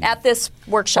 So at this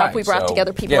workshop, we brought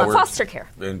together people on foster care.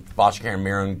 In foster care, and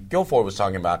Marion Guilford was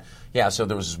talking about, so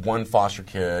there was this one foster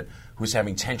kid who was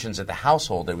having tensions at the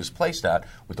household that he was placed at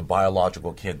with the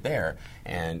biological kid there.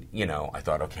 And, I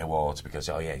thought, okay, well, it's because,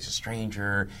 he's a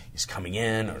stranger, he's coming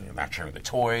in, or I'm not sharing the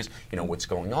toys, what's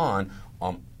going on.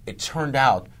 It turned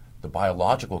out the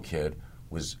biological kid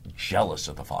was jealous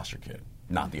of the foster kid,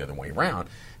 not the other way around.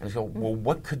 And I go, well,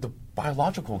 what could the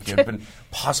biological kid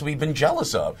possibly been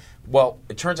jealous of? Well,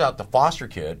 it turns out the foster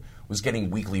kid was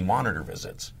getting weekly monitor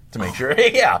visits to make sure,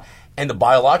 and the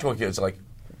biological kid's like,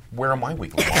 where are my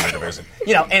weekly monitor visits?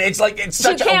 And it's like, it's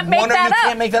such a wonder you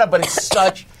can't make that up, but it's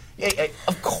such,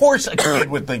 of course a kid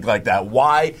would think like that.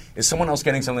 Why is someone else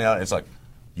getting something out? It's like,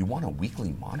 you want a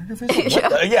weekly monitor visit?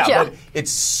 But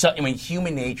it's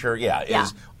human nature,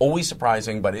 is always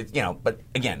surprising, but but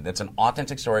again, that's an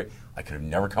authentic story. I could have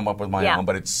never come up with my own,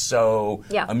 but it's so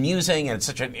amusing and it's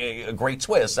such a great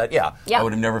twist that I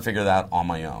would have never figured that out on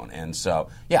my own. And so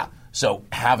so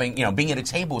having being at a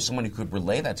table with someone who could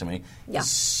relay that to me is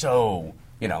so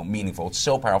meaningful. It's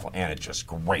so powerful, and it's just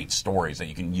great stories that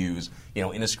you can use,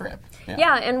 in a script.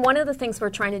 Yeah, and one of the things we're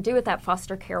trying to do with that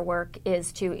foster care work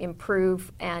is to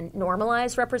improve and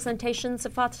normalize representations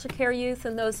of foster care youth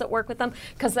and those that work with them,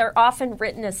 because they're often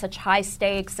written as such high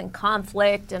stakes and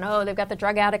conflict, and they've got the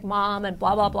drug addict mom and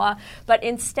blah, blah, blah. But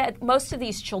instead, most of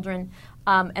these children,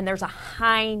 and there's a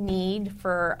high need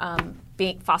for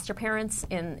being foster parents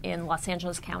in Los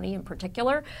Angeles County in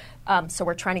particular. So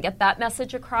we're trying to get that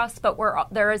message across. But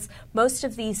most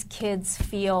of these kids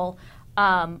feel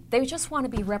they just want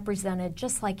to be represented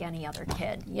just like any other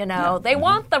kid. They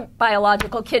want the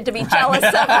biological kid to be jealous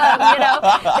of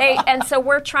them. And so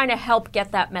we're trying to help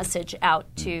get that message out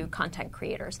to content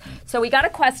creators. So we got a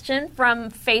question from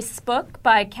Facebook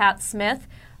by Kat Smith.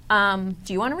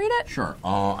 Do you want to read it? Sure.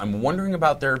 I'm wondering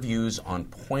about their views on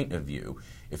point of view.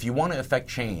 If you want to affect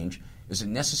change, is it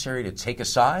necessary to take a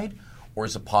side, or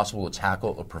is it possible to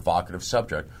tackle a provocative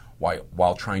subject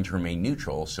while trying to remain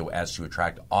neutral so as to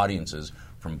attract audiences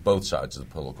from both sides of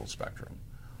the political spectrum?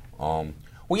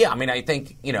 I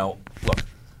think, look,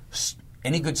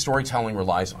 any good storytelling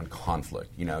relies on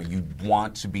conflict. You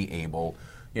want to be able,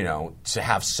 to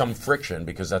have some friction,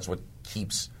 because that's what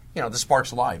keeps the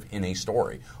sparks alive in a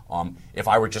story. If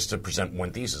I were just to present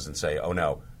one thesis and say, oh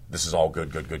no, this is all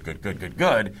good,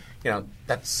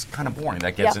 that's kind of boring.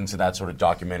 That gets into that sort of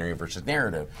documentary versus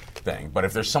narrative thing. But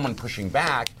if there's someone pushing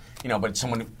back, but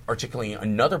someone articulating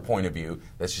another point of view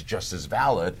that's just as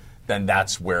valid, then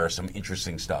that's where some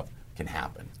interesting stuff can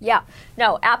happen. Yeah,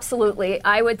 no, absolutely.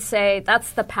 I would say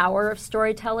that's the power of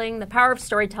storytelling. The power of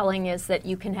storytelling is that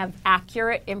you can have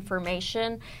accurate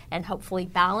information and hopefully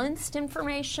balanced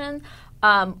information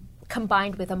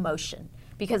combined with emotion.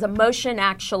 Because emotion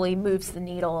actually moves the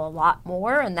needle a lot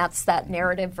more, and that's that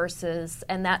narrative versus,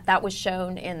 and that was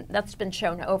shown that's been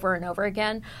shown over and over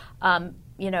again.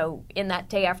 In that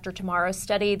Day After Tomorrow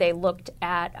study, they looked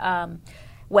at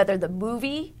whether the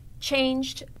movie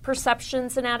changed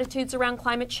perceptions and attitudes around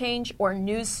climate change or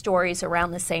news stories around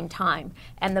the same time.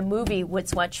 And the movie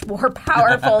was much more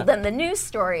powerful than the news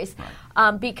stories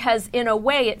because in a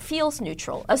way it feels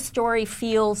neutral. A story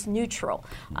feels neutral.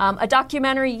 A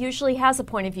documentary usually has a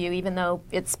point of view even though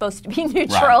it's supposed to be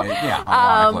neutral.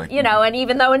 Right. Yeah, and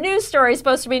even though a news story is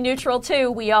supposed to be neutral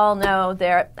too, we all know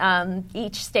that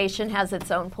each station has its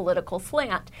own political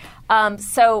slant.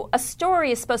 So a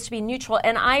story is supposed to be neutral,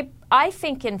 and I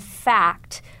think, in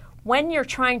fact, when you're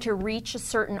trying to reach a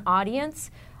certain audience,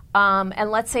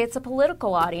 and let's say it's a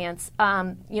political audience,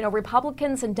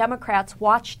 Republicans and Democrats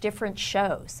watch different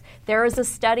shows. There is a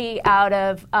study out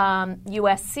of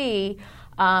USC,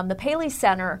 the Paley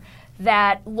Center,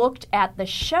 that looked at the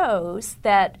shows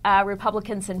that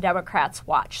Republicans and Democrats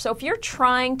watch. So if you're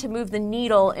trying to move the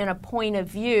needle in a point of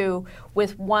view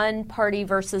with one party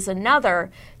versus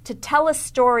another, to tell a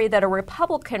story that a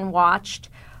Republican watched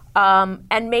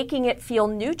and making it feel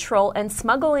neutral and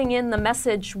smuggling in the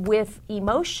message with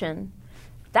emotion,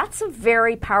 that's a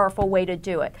very powerful way to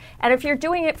do it. And if you're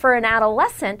doing it for an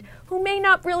adolescent who may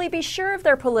not really be sure of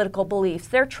their political beliefs,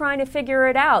 they're trying to figure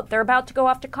it out, they're about to go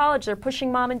off to college, they're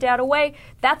pushing mom and dad away,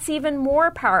 that's even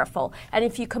more powerful. And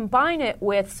if you combine it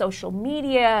with social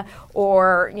media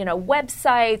or,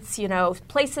 websites,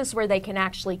 places where they can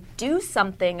actually do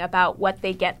something about what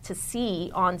they get to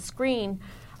see on screen,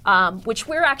 which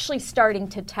we're actually starting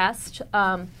to test,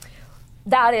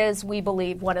 that is, we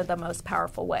believe, one of the most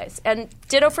powerful ways. And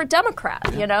ditto for Democrat,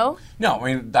 No,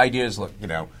 the idea is, look,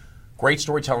 great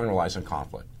storytelling relies on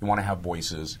conflict. You want to have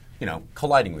voices,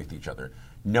 colliding with each other.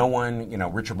 No one,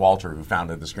 Richard Walter, who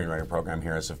founded the screenwriting program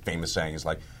here, has a famous saying, is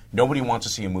like, nobody wants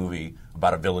to see a movie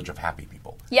about a village of happy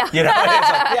people. Yeah. It's like,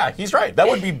 yeah, he's right. That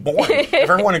would be boring. If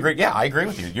everyone agreed, yeah, I agree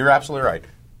with you. You're absolutely right.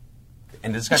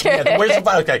 end of discussion. Yeah, where's the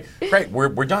fun? Okay, great, we're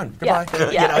done. Goodbye.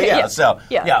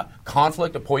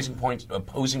 Conflict, opposing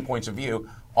points of view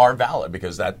are valid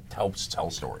because that helps tell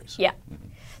stories. Yeah.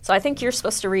 So I think you're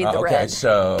supposed to read the red. Okay,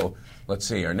 so let's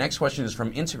see. Our next question is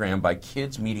from Instagram by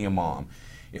Kids Media Mom.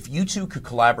 If you two could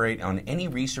collaborate on any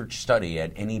research study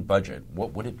at any budget,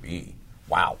 what would it be?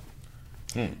 Wow.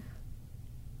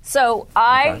 So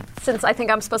since I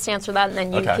think I'm supposed to answer that, and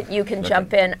then you can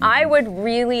jump in. Mm-hmm. I would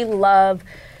really love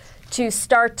to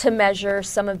start to measure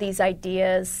some of these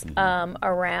ideas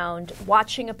around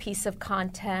watching a piece of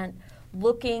content,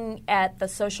 looking at the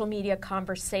social media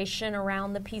conversation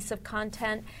around the piece of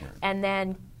content, and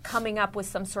then coming up with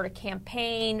some sort of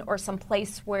campaign or some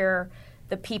place where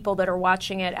the people that are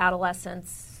watching it,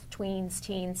 adolescents, tweens,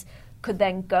 teens, could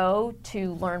then go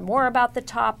to learn more about the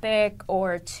topic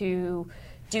or to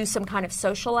do some kind of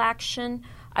social action.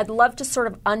 I'd love to sort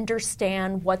of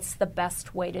understand what's the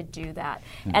best way to do that.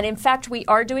 And in fact, we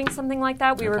are doing something like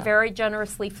that. We were very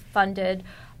generously funded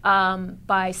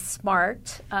by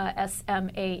SMART,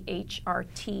 SMAHRT,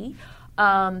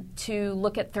 to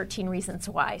look at 13 Reasons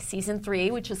Why, Season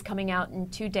 3, which is coming out in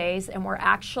 2 days. And we're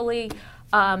actually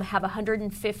have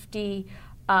 150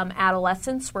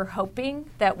 adolescents, we're hoping,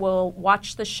 that will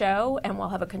watch the show, and we'll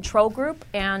have a control group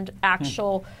and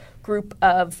actual group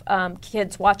of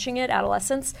kids watching it,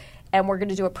 adolescents, and we're going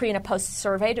to do a pre and a post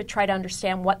survey to try to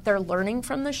understand what they're learning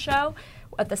from the show.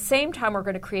 At the same time, we're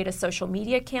going to create a social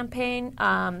media campaign,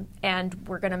 and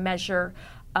we're going to measure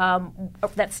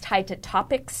that's tied to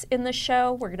topics in the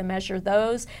show. We're going to measure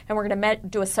those, and we're going to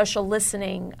do a social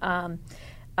listening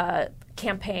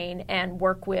campaign and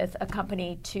work with a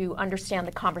company to understand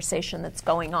the conversation that's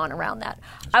going on around that.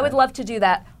 I would love to do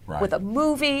that with a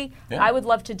movie. Yeah. I would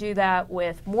love to do that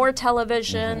with more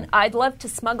television. I'd love to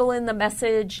smuggle in the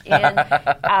message in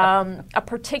a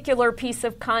particular piece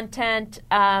of content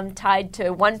tied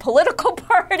to one political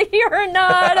party or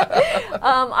not.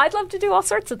 I'd love to do all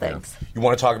sorts of things. Yeah. You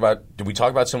want to talk about, did we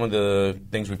talk about some of the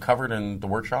things we've covered in the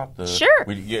workshop? Sure.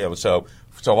 So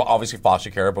obviously foster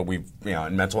care, but we've,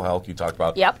 in mental health, you talked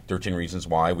about 13 Reasons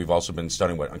Why. We've also been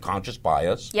studying unconscious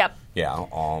bias. Yep. Yeah.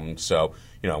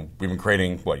 We've been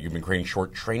creating you've been creating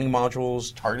short training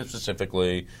modules targeted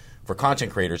specifically for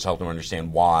content creators to help them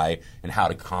understand why and how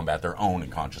to combat their own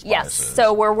unconscious biases. Yes.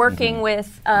 So we're working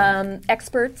with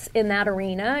experts in that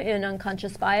arena in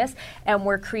unconscious bias, and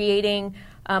we're creating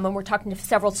and we're talking to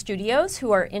several studios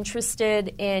who are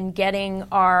interested in getting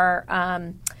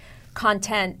our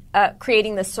content,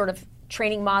 creating this sort of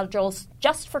training modules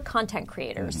just for content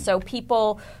creators. So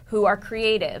people who are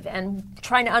creative and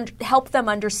trying to help them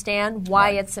understand why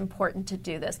it's important to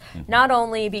do this. Not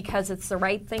only because it's the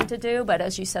right thing to do, but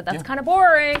as you said, that's kind of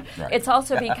boring. Right. It's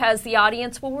also because the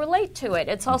audience will relate to it.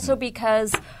 It's also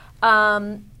because,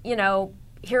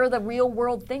 here are the real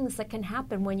world things that can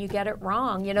happen when you get it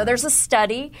wrong. There's a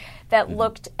study that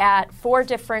looked at 4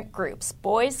 different groups: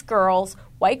 boys, girls,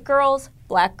 white girls,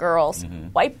 black girls,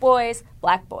 white boys,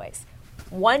 black boys.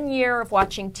 1 year of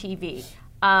watching TV.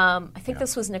 I think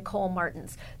this was Nicole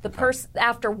Martin's.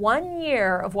 After 1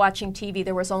 year of watching TV,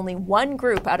 there was only one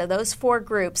group out of those 4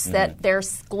 groups that their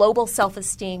global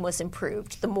self-esteem was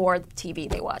improved the more TV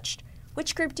they watched.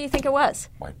 Which group do you think it was?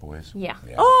 White boys. Yeah.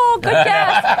 Oh, good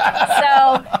guess.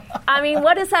 So,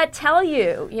 what does that tell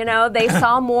you? They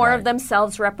saw more of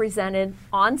themselves represented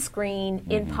on screen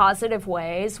in positive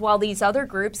ways, while these other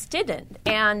groups didn't.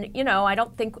 And, I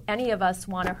don't think any of us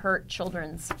want to hurt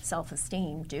children's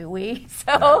self-esteem, do we?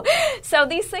 So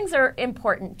these things are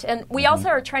important. And we also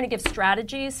are trying to give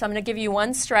strategies. So I'm going to give you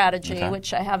one strategy,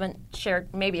 which I haven't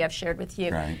shared, maybe I've shared with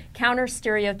you. Right. Counter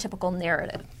stereotypical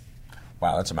narrative.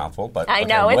 Wow, that's a mouthful. But I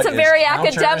know, it's a very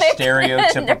academic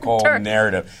stereotypical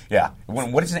narrative. Yeah.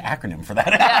 What is an acronym for that?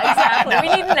 Yeah, exactly.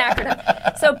 We need an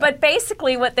acronym. But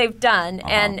basically what they've done,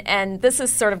 and this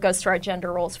is sort of goes to our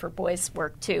gender roles for boys'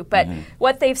 work too, but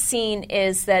what they've seen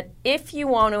is that if you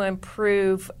want to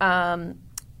improve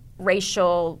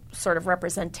racial sort of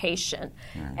representation,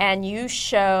 and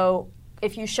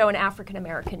if you show an African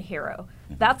American hero,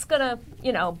 that's going to,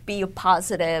 be a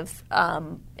positive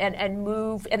and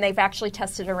move. And they've actually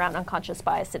tested around unconscious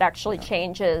bias. It actually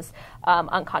changes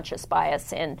unconscious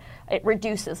bias, and it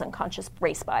reduces unconscious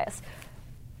race bias.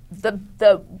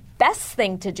 The best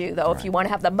thing to do, though, if you want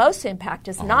to have the most impact,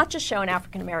 is not just show an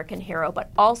African American hero,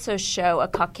 but also show a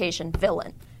Caucasian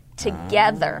villain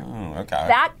together.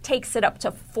 That takes it up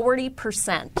to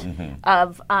 40%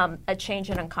 of a change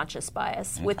in unconscious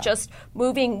bias with just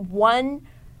moving one.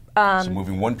 So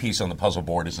moving one piece on the puzzle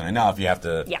board isn't enough. You have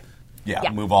to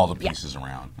move all the pieces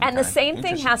around. And the same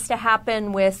thing has to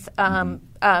happen with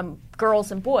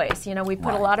girls and boys. You know, we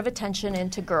put a lot of attention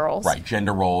into girls. Right.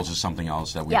 Gender roles is something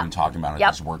else that we've been talking about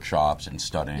at these workshops and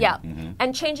studying. Yeah.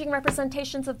 And changing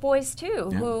representations of boys, too,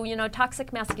 who, you know,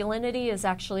 toxic masculinity is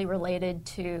actually related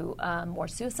to more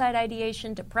suicide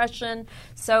ideation, depression.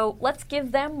 So let's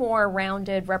give them more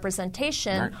rounded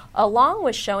representation along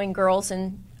with showing girls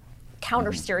in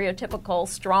counter-stereotypical,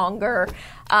 stronger.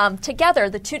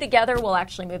 Together, the two together will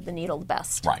actually move the needle the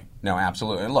best. Right. No,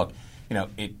 absolutely. And look, you know,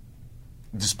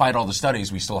 despite all the studies,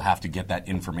 we still have to get that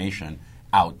information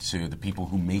out to the people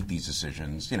who make these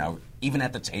decisions, you know, even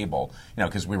at the table, you know,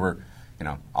 because we were, you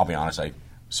know, I'll be honest, I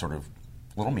sort of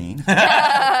a little mean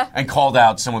and called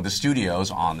out some of the studios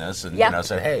on this and, you know,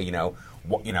 said, hey, you know,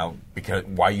 because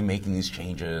why are you making these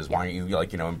changes? Why aren't you,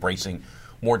 like, you know, embracing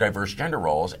more diverse gender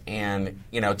roles? And,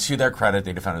 you know, to their credit,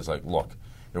 they defended, like, look,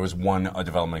 there was one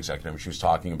development executive, she was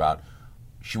talking about,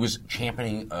 she was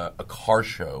championing a car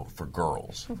show for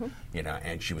girls, you know,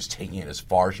 and she was taking it as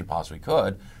far as she possibly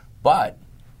could, but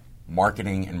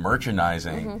marketing and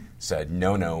merchandising said,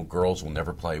 no, girls will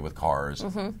never play with cars.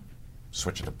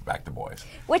 Switch it back to boys.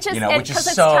 Which is, you know, because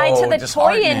it's tied to the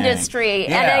toy industry.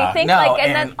 Yeah,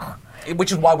 and I think,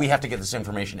 which is why we have to get this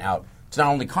information out to not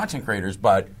only content creators,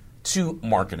 but to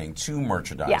marketing, to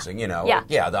merchandising, you know.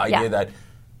 The idea that,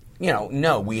 you know,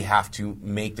 no, we have to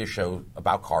make this show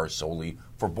about cars solely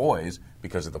for boys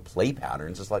because of the play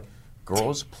patterns. It's like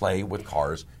girls play with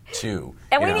cars too.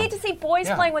 And we need to see boys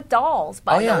playing with dolls,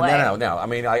 by the way. No. I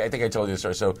mean, I think I told you this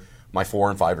story. So my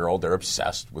 4- and 5-year-old, they're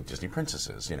obsessed with Disney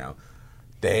princesses, you know.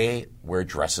 They wear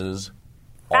dresses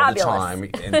all the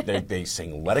time. And they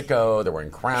sing Let It Go. They're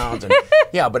wearing crowns. And,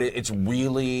 but it's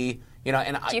really, you know.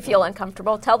 And do you feel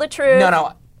uncomfortable? Tell the truth.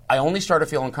 No. I only started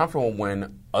feeling uncomfortable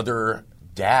when other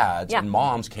dads and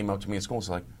moms came up to me at school and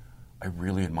said, like, I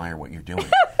really admire what you're doing.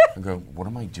 I go, what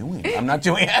am I doing? I'm not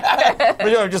doing it. But,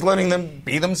 you know, just letting them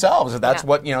be themselves. If that's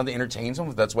what, you know, that entertains them,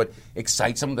 if that's what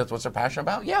excites them, that's what they're passionate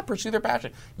about, pursue their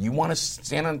passion. You want to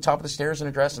stand on the top of the stairs in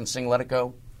a dress and sing Let It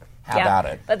Go? Have at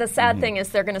it. But the sad thing is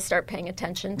they're going to start paying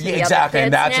attention to the exactly. other kids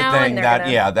And that's now, the thing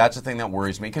that's the thing that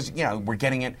worries me because, you know, we're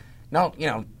getting it. No, you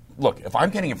know, look, if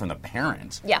I'm getting it from the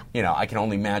parents, you know, I can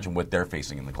only imagine what they're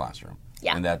facing in the classroom.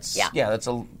 Yeah. And that's that's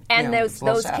a and you know,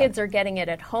 those kids are getting it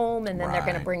at home, and then they're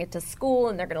going to bring it to school,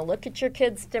 and they're going to look at your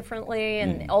kids differently,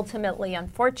 and ultimately,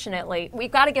 unfortunately,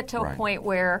 we've got to get to a point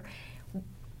where,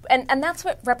 and that's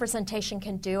what representation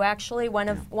can do. Actually, one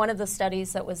of the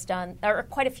studies that was done, or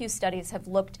quite a few studies, have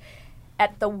looked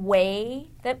at the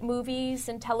way that movies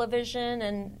and television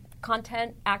and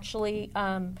content actually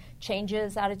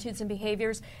changes attitudes and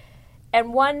behaviors.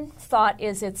 And one thought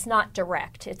is it's not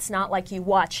direct. It's not like you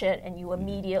watch it and you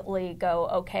immediately go,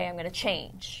 okay, I'm going to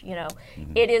change. You know,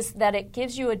 it is that it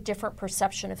gives you a different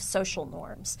perception of social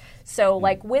norms. So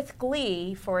like with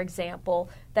Glee, for example,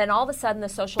 then all of a sudden the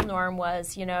social norm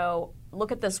was, you know,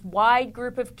 look at this wide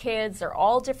group of kids. They're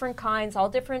all different kinds, all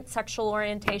different sexual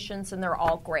orientations, and they're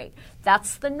all great.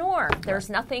 That's the norm. There's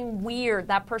nothing weird.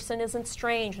 That person isn't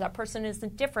strange. That person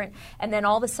isn't different. And then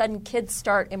all of a sudden kids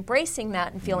start embracing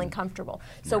that and feeling comfortable.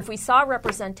 So if we saw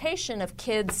representation of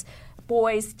kids,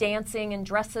 boys dancing in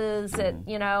dresses,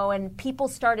 you know, and people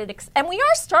started, and we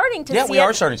are starting to see it. Yeah, we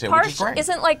are starting to see it, which is great.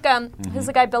 Isn't like, who's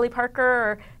the guy, Billy Parker,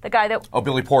 or the guy that... Oh,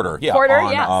 Billy Porter,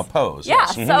 on Pose. Yeah,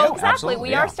 yes. So exactly,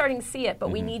 we are starting to see it,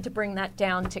 but we need to bring that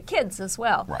down to kids as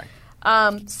well.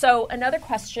 Right. So another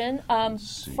question from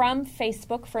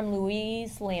Facebook, from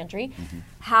Louise Landry.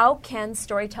 How can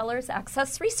storytellers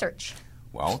access research?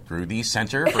 Well, through the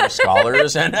Center for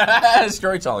Scholars and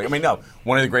Storytelling. I mean, no,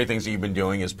 one of the great things that you've been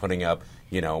doing is putting up,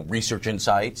 you know, research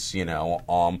insights. You know,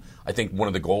 I think one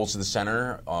of the goals of the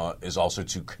center is also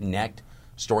to connect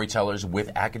storytellers with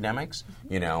academics.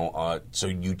 You know, so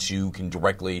you two can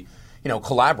directly, you know,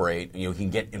 collaborate. You know, can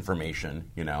get information,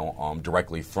 you know,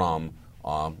 directly from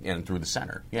and through the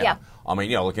center. Yeah. I mean,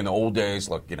 you know, like in the old days,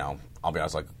 look, you know, I'll be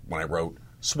honest, like when I wrote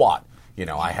SWAT. You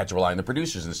know, I had to rely on the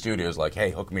producers in the studios, like,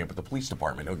 hey, hook me up with the police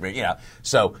department.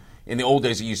 So in the old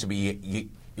days, it used to be,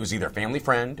 it was either a family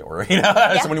friend or, you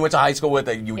know, someone you went to high school with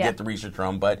that you would get the research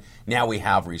from. But now we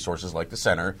have resources like the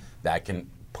center that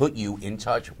can put you in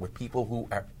touch with people who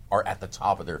are at the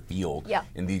top of their field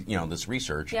in the, you know, this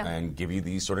research and give you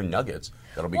these sort of nuggets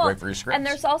that'll be great for your scripts. And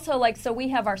there's also, like, so we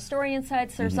have our Story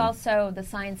Insights. There's also the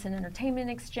Science and Entertainment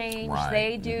Exchange.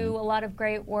 They do a lot of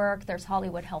great work. There's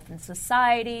Hollywood Health and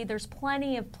Society. There's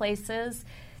plenty of places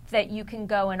that you can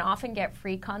go and often get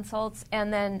free consults.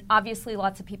 And then obviously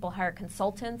lots of people hire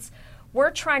consultants.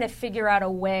 We're trying to figure out a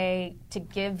way to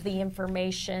give the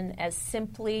information as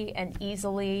simply and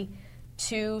easily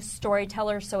to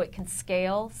storytellers so it can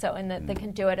scale, and that they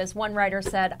can do it. As one writer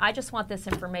said, I just want this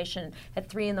information at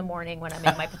 3 in the morning when I'm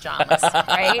in my pajamas,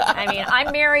 right? I mean,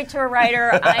 I'm married to a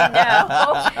writer. I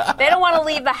know. They don't want to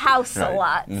leave the house a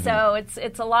lot. So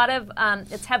it's a lot of,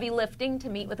 it's heavy lifting to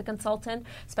meet with a consultant,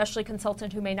 especially a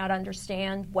consultant who may not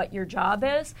understand what your job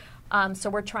is.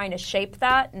 So we're trying to shape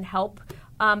that and help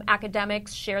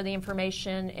academics share the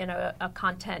information in a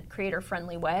content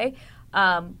creator-friendly way.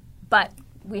 But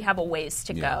we have a ways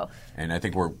to go. And I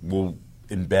think we'll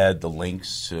embed the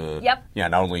links to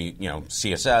not only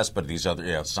CSS but these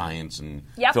other science and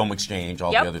film exchange,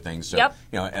 all the other things. So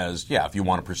if you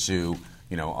want to pursue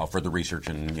further research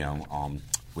and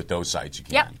with those sites you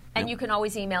can. And you can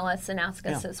always email us and ask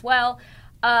us as well.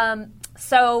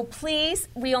 So please,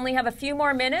 we only have a few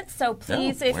more minutes, so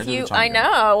please, if you, I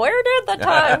know, where did the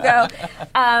time go?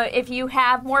 If you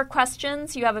have more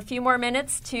questions, you have a few more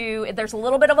minutes there's a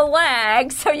little bit of a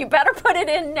lag, so you better put it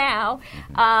in now.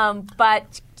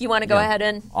 But you want to go ahead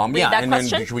and read that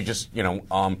question? Then should we just,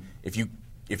 if you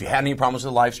had any problems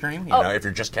with the live stream, if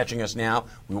you're just catching us now,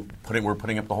 we're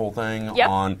putting up the whole thing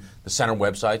on the center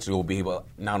website, so you'll be able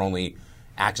to not only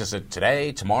access it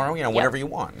today, tomorrow, whatever you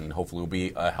want, and hopefully it will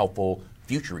be a helpful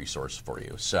future resource for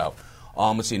you. So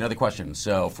let's see, another question.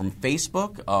 So from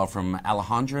Facebook, from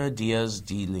Alejandra Diaz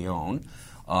de Leon,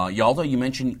 Yalda, you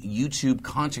mentioned YouTube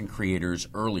content creators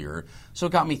earlier, so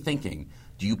it got me thinking.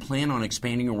 Do you plan on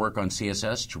expanding your work on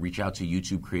CSS to reach out to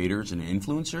YouTube creators and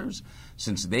influencers?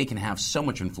 Since they can have so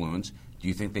much influence, do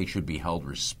you think they should be held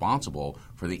responsible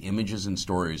for the images and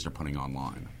stories they're putting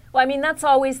online? Well, I mean, that's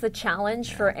always the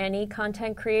challenge for any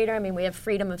content creator. I mean, we have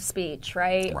freedom of speech,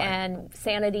 right? And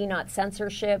sanity, not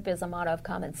censorship, is a motto of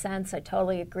common sense. I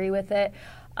totally agree with it.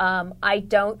 I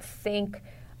don't think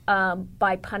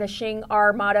by punishing,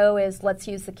 our motto is let's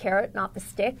use the carrot, not the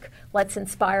stick. Let's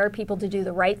inspire people to do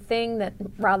the right thing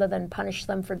rather than punish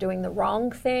them for doing the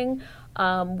wrong thing.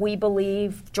 We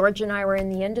believe, George and I were in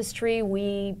the industry,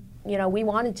 we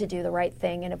wanted to do the right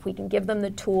thing, and if we can give them the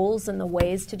tools and the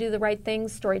ways to do the right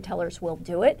things, storytellers will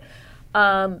do it.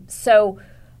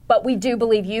 But we do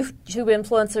believe YouTube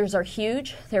influencers are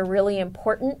huge. They're really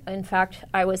important. In fact,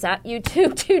 I was at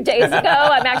YouTube 2 days ago.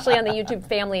 I'm actually on the YouTube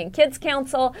Family and Kids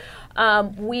Council.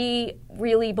 We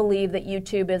really believe that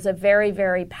YouTube is a very,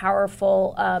 very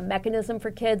powerful mechanism for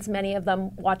kids. Many of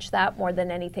them watch that more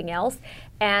than anything else.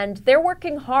 And they're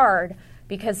working hard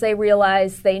because they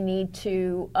realize they need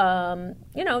to, to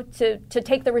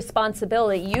take the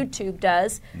responsibility, YouTube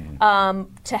does,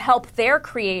 to help their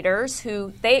creators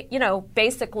who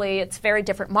basically it's a very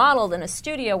different model than a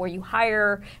studio where you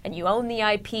hire and you own the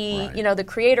IP. Right. The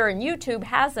creator in YouTube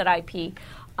has that IP.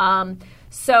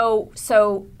 So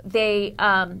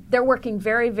they're working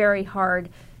very, very hard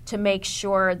to make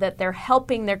sure that they're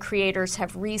helping their creators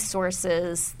have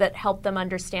resources that help them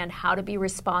understand how to be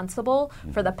responsible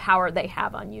for the power they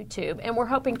have on YouTube. And we're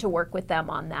hoping to work with them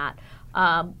on that.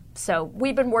 So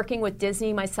we've been working with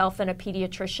Disney, myself and a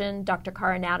pediatrician, Dr.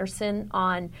 Cara Natterson,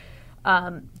 on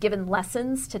giving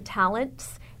lessons to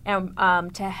talents and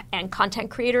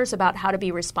content creators about how to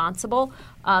be responsible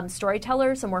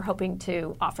storytellers, and we're hoping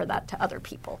to offer that to other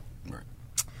people. Right.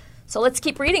 So let's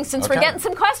keep reading since we're getting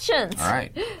some questions. All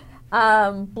right.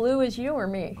 Blue is you or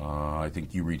me? I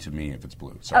think you read to me if it's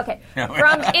blue. Sorry. Okay.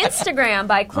 From Instagram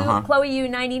by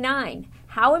ChloeU99.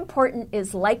 How important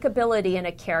is likability in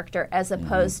a character as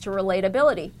opposed to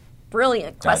relatability?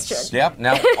 Brilliant question.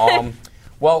 Now,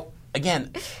 well,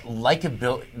 again,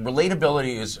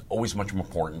 relatability is always much more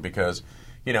important because,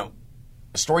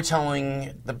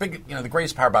 storytelling, the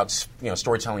greatest power about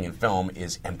storytelling in film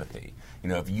is empathy.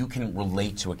 If you can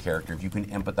relate to a character, if you can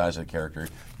empathize with a character,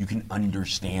 you can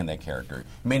understand that character.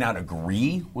 You may not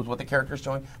agree with what the character is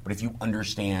doing, but if you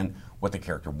understand what the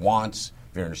character wants,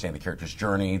 if you understand the character's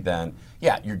journey, then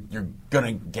you're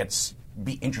gonna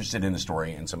be interested in the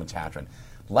story and some attachment.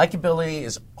 Likability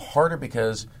is harder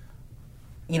because,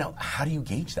 how do you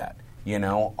gauge that?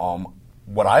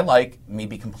 What I like may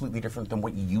be completely different than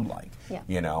what you like. Yeah.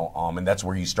 And that's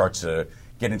where you start to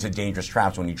get into dangerous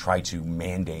traps when you try to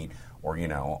mandate or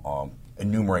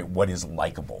enumerate what is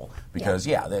likable because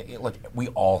look, we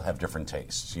all have different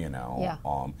tastes.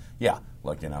 Some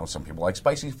people like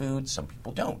spicy food, some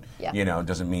people don't. Yeah.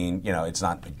 Doesn't mean it's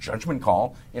not a judgment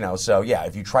call. So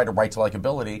if you try to write to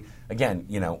likability, again,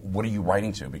 what are you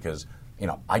writing to? Because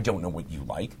I don't know what you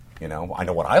like. I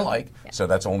know what I like, so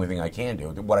that's the only thing I can do.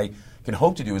 What I can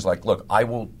hope to do is look, I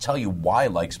will tell you why I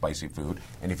like spicy food,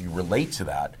 and if you relate to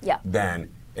that,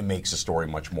 then it makes the story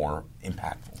much more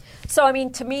impactful. So,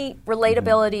 to me,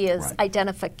 relatability is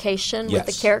identification with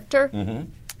the character. Mm-hmm.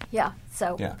 Yeah.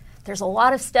 So There's a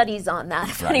lot of studies on that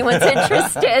if anyone's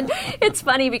interested. It's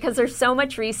funny because there's so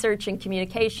much research in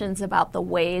communications about the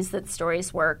ways that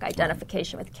stories work,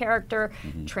 identification with character,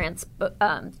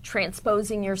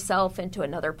 transposing yourself into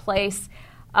another place.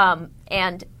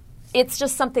 And it's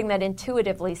just something that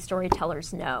intuitively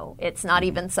storytellers know. It's not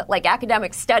even like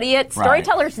academics study it.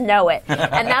 Storytellers know it.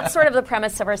 And that's sort of the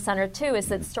premise of our center, too, is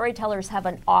that storytellers have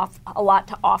a lot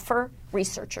to offer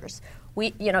researchers.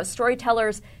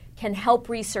 Storytellers can help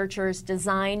researchers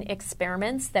design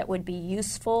experiments that would be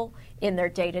useful in their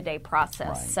day-to-day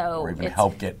process. Or even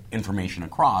help get information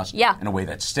across in a way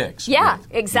that sticks.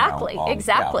 Exactly.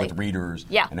 With readers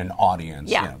and an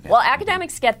audience. Well,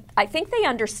 academics I think they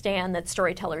understand that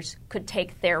storytellers could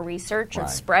take their research and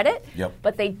spread it,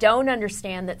 but they don't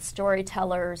understand that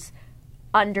storytellers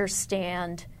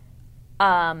understand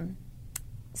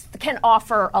can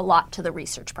offer a lot to the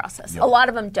research process. A lot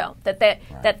of them don't.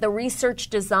 That the research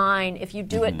design, if you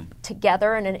do it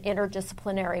together in an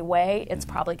interdisciplinary way, it's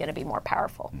probably going to be more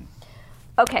powerful.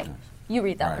 Okay, you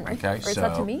read that one, right? Okay, or is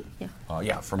that to me?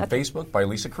 From Facebook by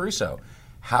Lisa Caruso.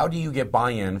 How do you get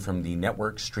buy-in from the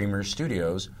network streamers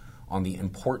studios on the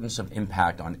importance of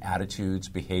impact on attitudes,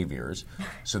 behaviors,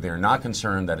 so they're not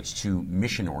concerned that it's too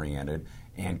mission-oriented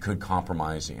and could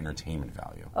compromise the entertainment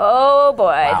value? Oh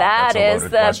boy, that is the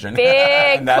question.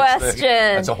 Big question.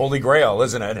 That's a holy grail,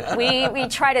 isn't it? We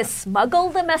try to smuggle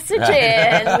the message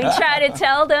in. We try to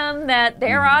tell them that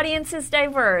their audience is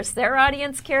diverse. Their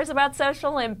audience cares about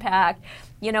social impact.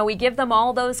 We give them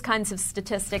all those kinds of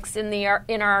statistics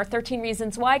in our 13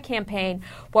 Reasons Why campaign.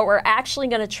 What we're actually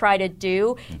going to try to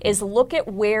do is look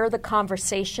at where the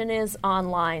conversation is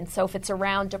online. So if it's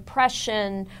around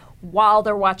depression while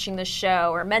they're watching the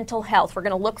show, or mental health, we're going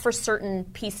to look for certain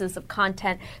pieces of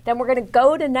content. Then we're going to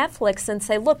go to Netflix and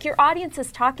say, look, your audience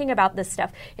is talking about this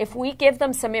stuff. If we give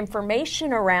them some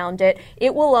information around it,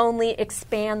 it will only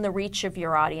expand the reach of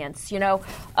your audience.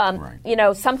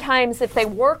 Sometimes if they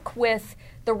work with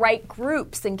the right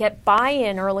groups and get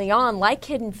buy-in early on, like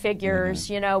Hidden Figures,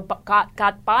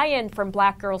 got buy-in from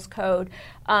Black Girls Code,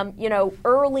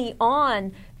 early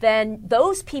on, then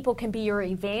those people can be your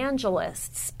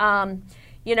evangelists.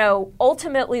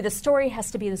 Ultimately the story has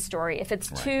to be the story. If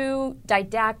it's too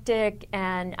didactic,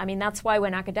 and that's why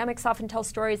when academics often tell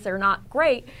stories, they're not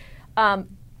great,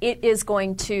 it is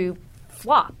going to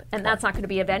flop, and that's not going to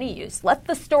be of any use. Let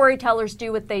the storytellers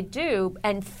do what they do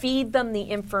and feed them the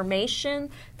information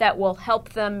that will help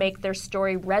them make their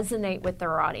story resonate with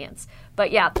their audience.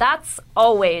 But that's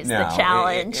always the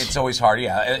challenge. It's always hard,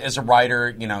 As a writer,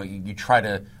 you try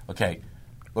to,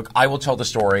 look, I will tell the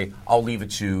story. I'll leave it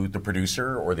to the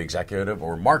producer or the executive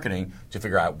or marketing to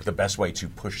figure out the best way to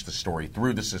push the story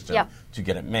through the system to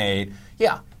get it made.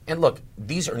 And look,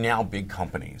 these are now big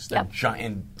companies. They're giant,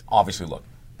 and obviously, look,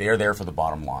 they are there for the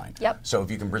bottom line. So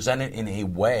if you can present it in a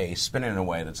way, spin it in a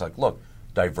way that's like, look,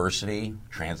 diversity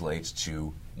translates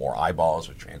to more eyeballs,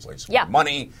 or translates to more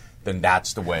money, then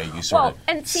that's the way you sort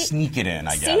of sneak it in,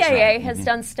 I guess. CIA has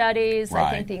done studies. I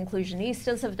think the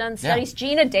Inclusionistas have done studies.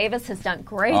 Gina Davis has done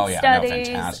great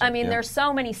studies. There's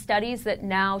so many studies that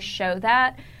now show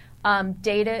that.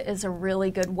 Data is a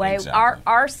really good way.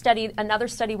 Our study, another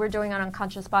study we're doing on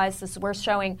unconscious bias, is we're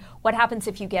showing what happens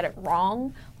if you get it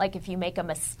wrong. Like if you make a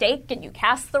mistake and you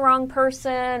cast the wrong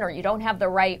person, or you don't have the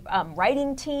right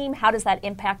writing team, how does that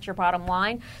impact your bottom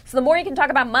line? So the more you can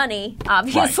talk about money,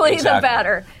 obviously, the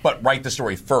better. But write the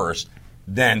story first,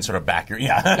 then sort of back your,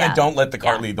 don't let the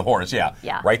cart lead the horse,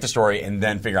 Write the story and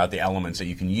then figure out the elements that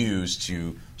you can use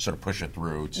to sort of push it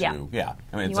through to,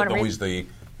 it's like always the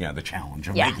challenge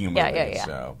of making a movie.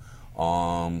 So,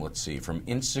 let's see. From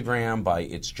Instagram by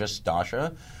It's Just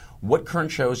Dasha, what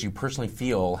current shows you personally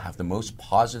feel have the most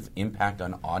positive impact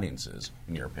on audiences,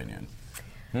 in your opinion?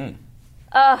 Well,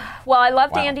 I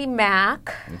loved Andy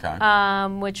Mack,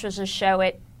 which was a show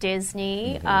at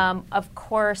Disney. Of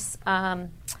course, The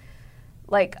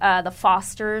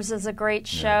Fosters is a great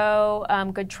show.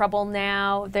 Good Trouble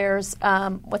Now. There's,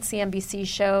 what's the NBC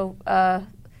show?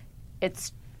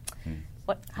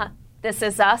 This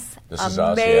Is Us. I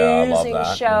love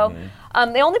that. Show.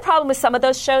 The only problem with some of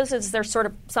those shows is they're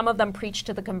some of them preach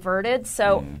to the converted.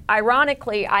 So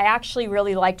ironically, I actually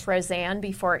really liked Roseanne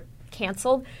before it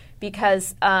canceled,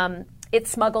 because it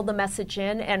smuggled the message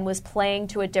in and was playing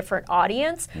to a different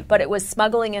audience, but it was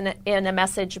smuggling in a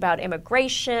message about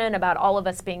immigration, about all of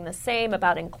us being the same,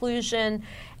 about inclusion,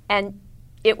 and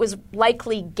it was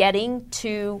likely getting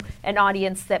to an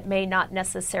audience that may not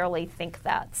necessarily think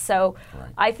that. So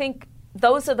I think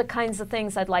those are the kinds of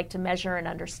things I'd like to measure and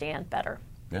understand better.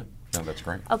 Yeah, no, that's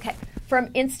great. Okay. From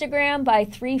Instagram by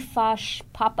 3Fash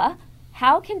Papa,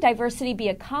 how can diversity be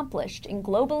accomplished in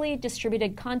globally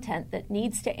distributed content that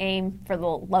needs to aim for the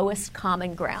lowest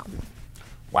common ground?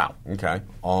 Wow. Okay.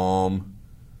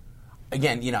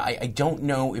 Again, I don't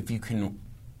know if you can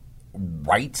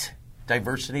write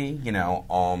diversity.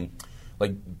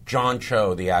 Like John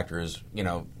Cho, the actor, is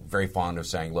very fond of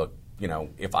saying, look,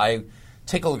 if I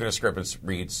take a look at a script that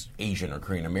reads Asian or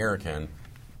Korean American,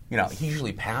 he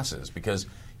usually passes because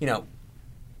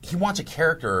he wants a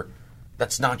character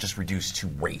that's not just reduced to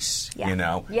race, You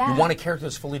want a character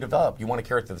that's fully developed. You want a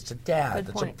character that's a dad,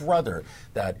 that's a brother,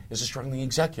 that is a struggling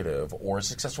executive or a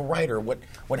successful writer,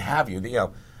 what have you.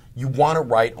 You want to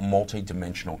write a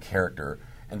multi-dimensional character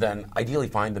and then ideally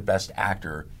find the best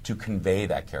actor to convey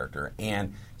that character.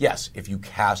 And yes, if you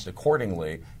cast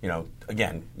accordingly,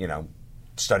 again,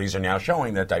 studies are now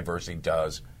showing that diversity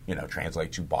does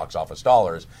translate to box office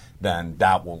dollars, then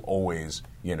that will always,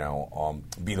 be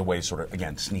the way to sort of,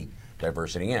 again, sneak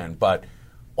diversity in. But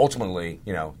ultimately,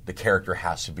 the character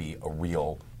has to be a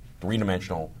real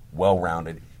three-dimensional,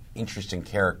 well-rounded, interesting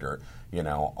character,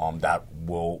 that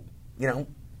will,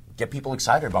 get people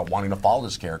excited about wanting to follow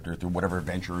this character through whatever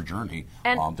adventure or journey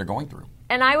they're going through.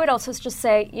 And I would also just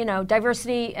say,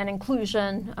 diversity and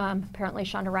inclusion, apparently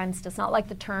Shonda Rhimes does not like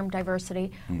the term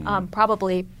diversity,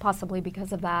 possibly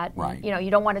because of that. Right.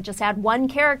 You don't want to just add one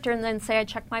character and then say, I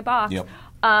checked my box. Yep.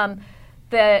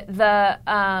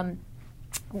 The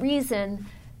reason,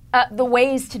 the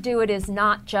ways to do it is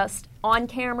not just on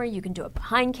camera. You can do it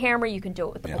behind camera. You can do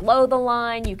it with below the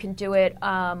line. You can do it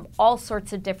all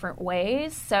sorts of different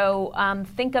ways. So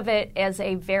think of it as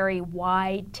a very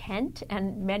wide tent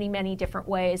and many, many different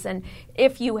ways. And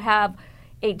if you have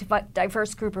a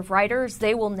diverse group of writers,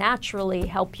 they will naturally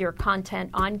help your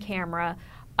content on camera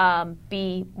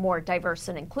be more diverse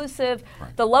and inclusive.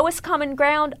 Right. The lowest common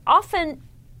ground often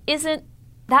isn't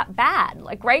that bad.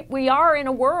 We are in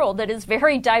a world that is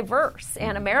very diverse,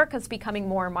 and America's becoming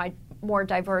more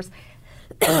diverse.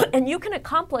 And you can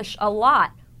accomplish a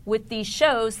lot with these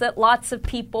shows that lots of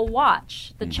people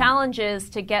watch. The challenge is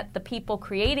to get the people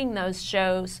creating those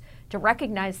shows to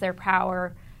recognize their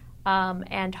power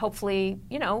and hopefully,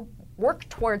 work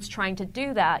towards trying to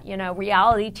do that.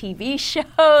 Reality TV shows.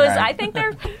 Right. I think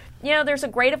there's a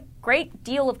great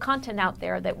deal of content out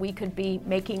there that we could be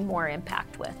making more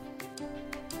impact with.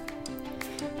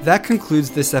 That concludes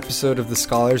this episode of the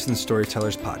Scholars and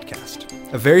Storytellers podcast.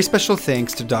 A very special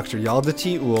thanks to Dr. Yalda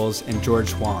T. Uhls and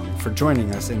George Huang for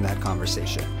joining us in that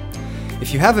conversation.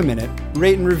 If you have a minute,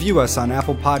 rate and review us on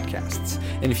Apple Podcasts.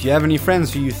 And if you have any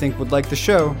friends who you think would like the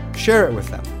show, share it with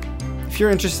them. If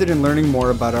you're interested in learning more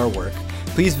about our work,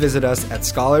 please visit us at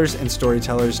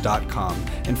scholarsandstorytellers.com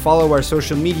and follow our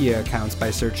social media accounts by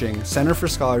searching Center for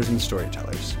Scholars and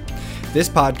Storytellers. This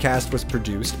podcast was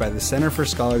produced by the Center for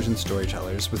Scholars and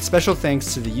Storytellers with special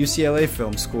thanks to the UCLA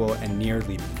Film School and Nir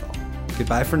Liebenthal.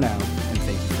 Goodbye for now, and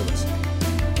thank you.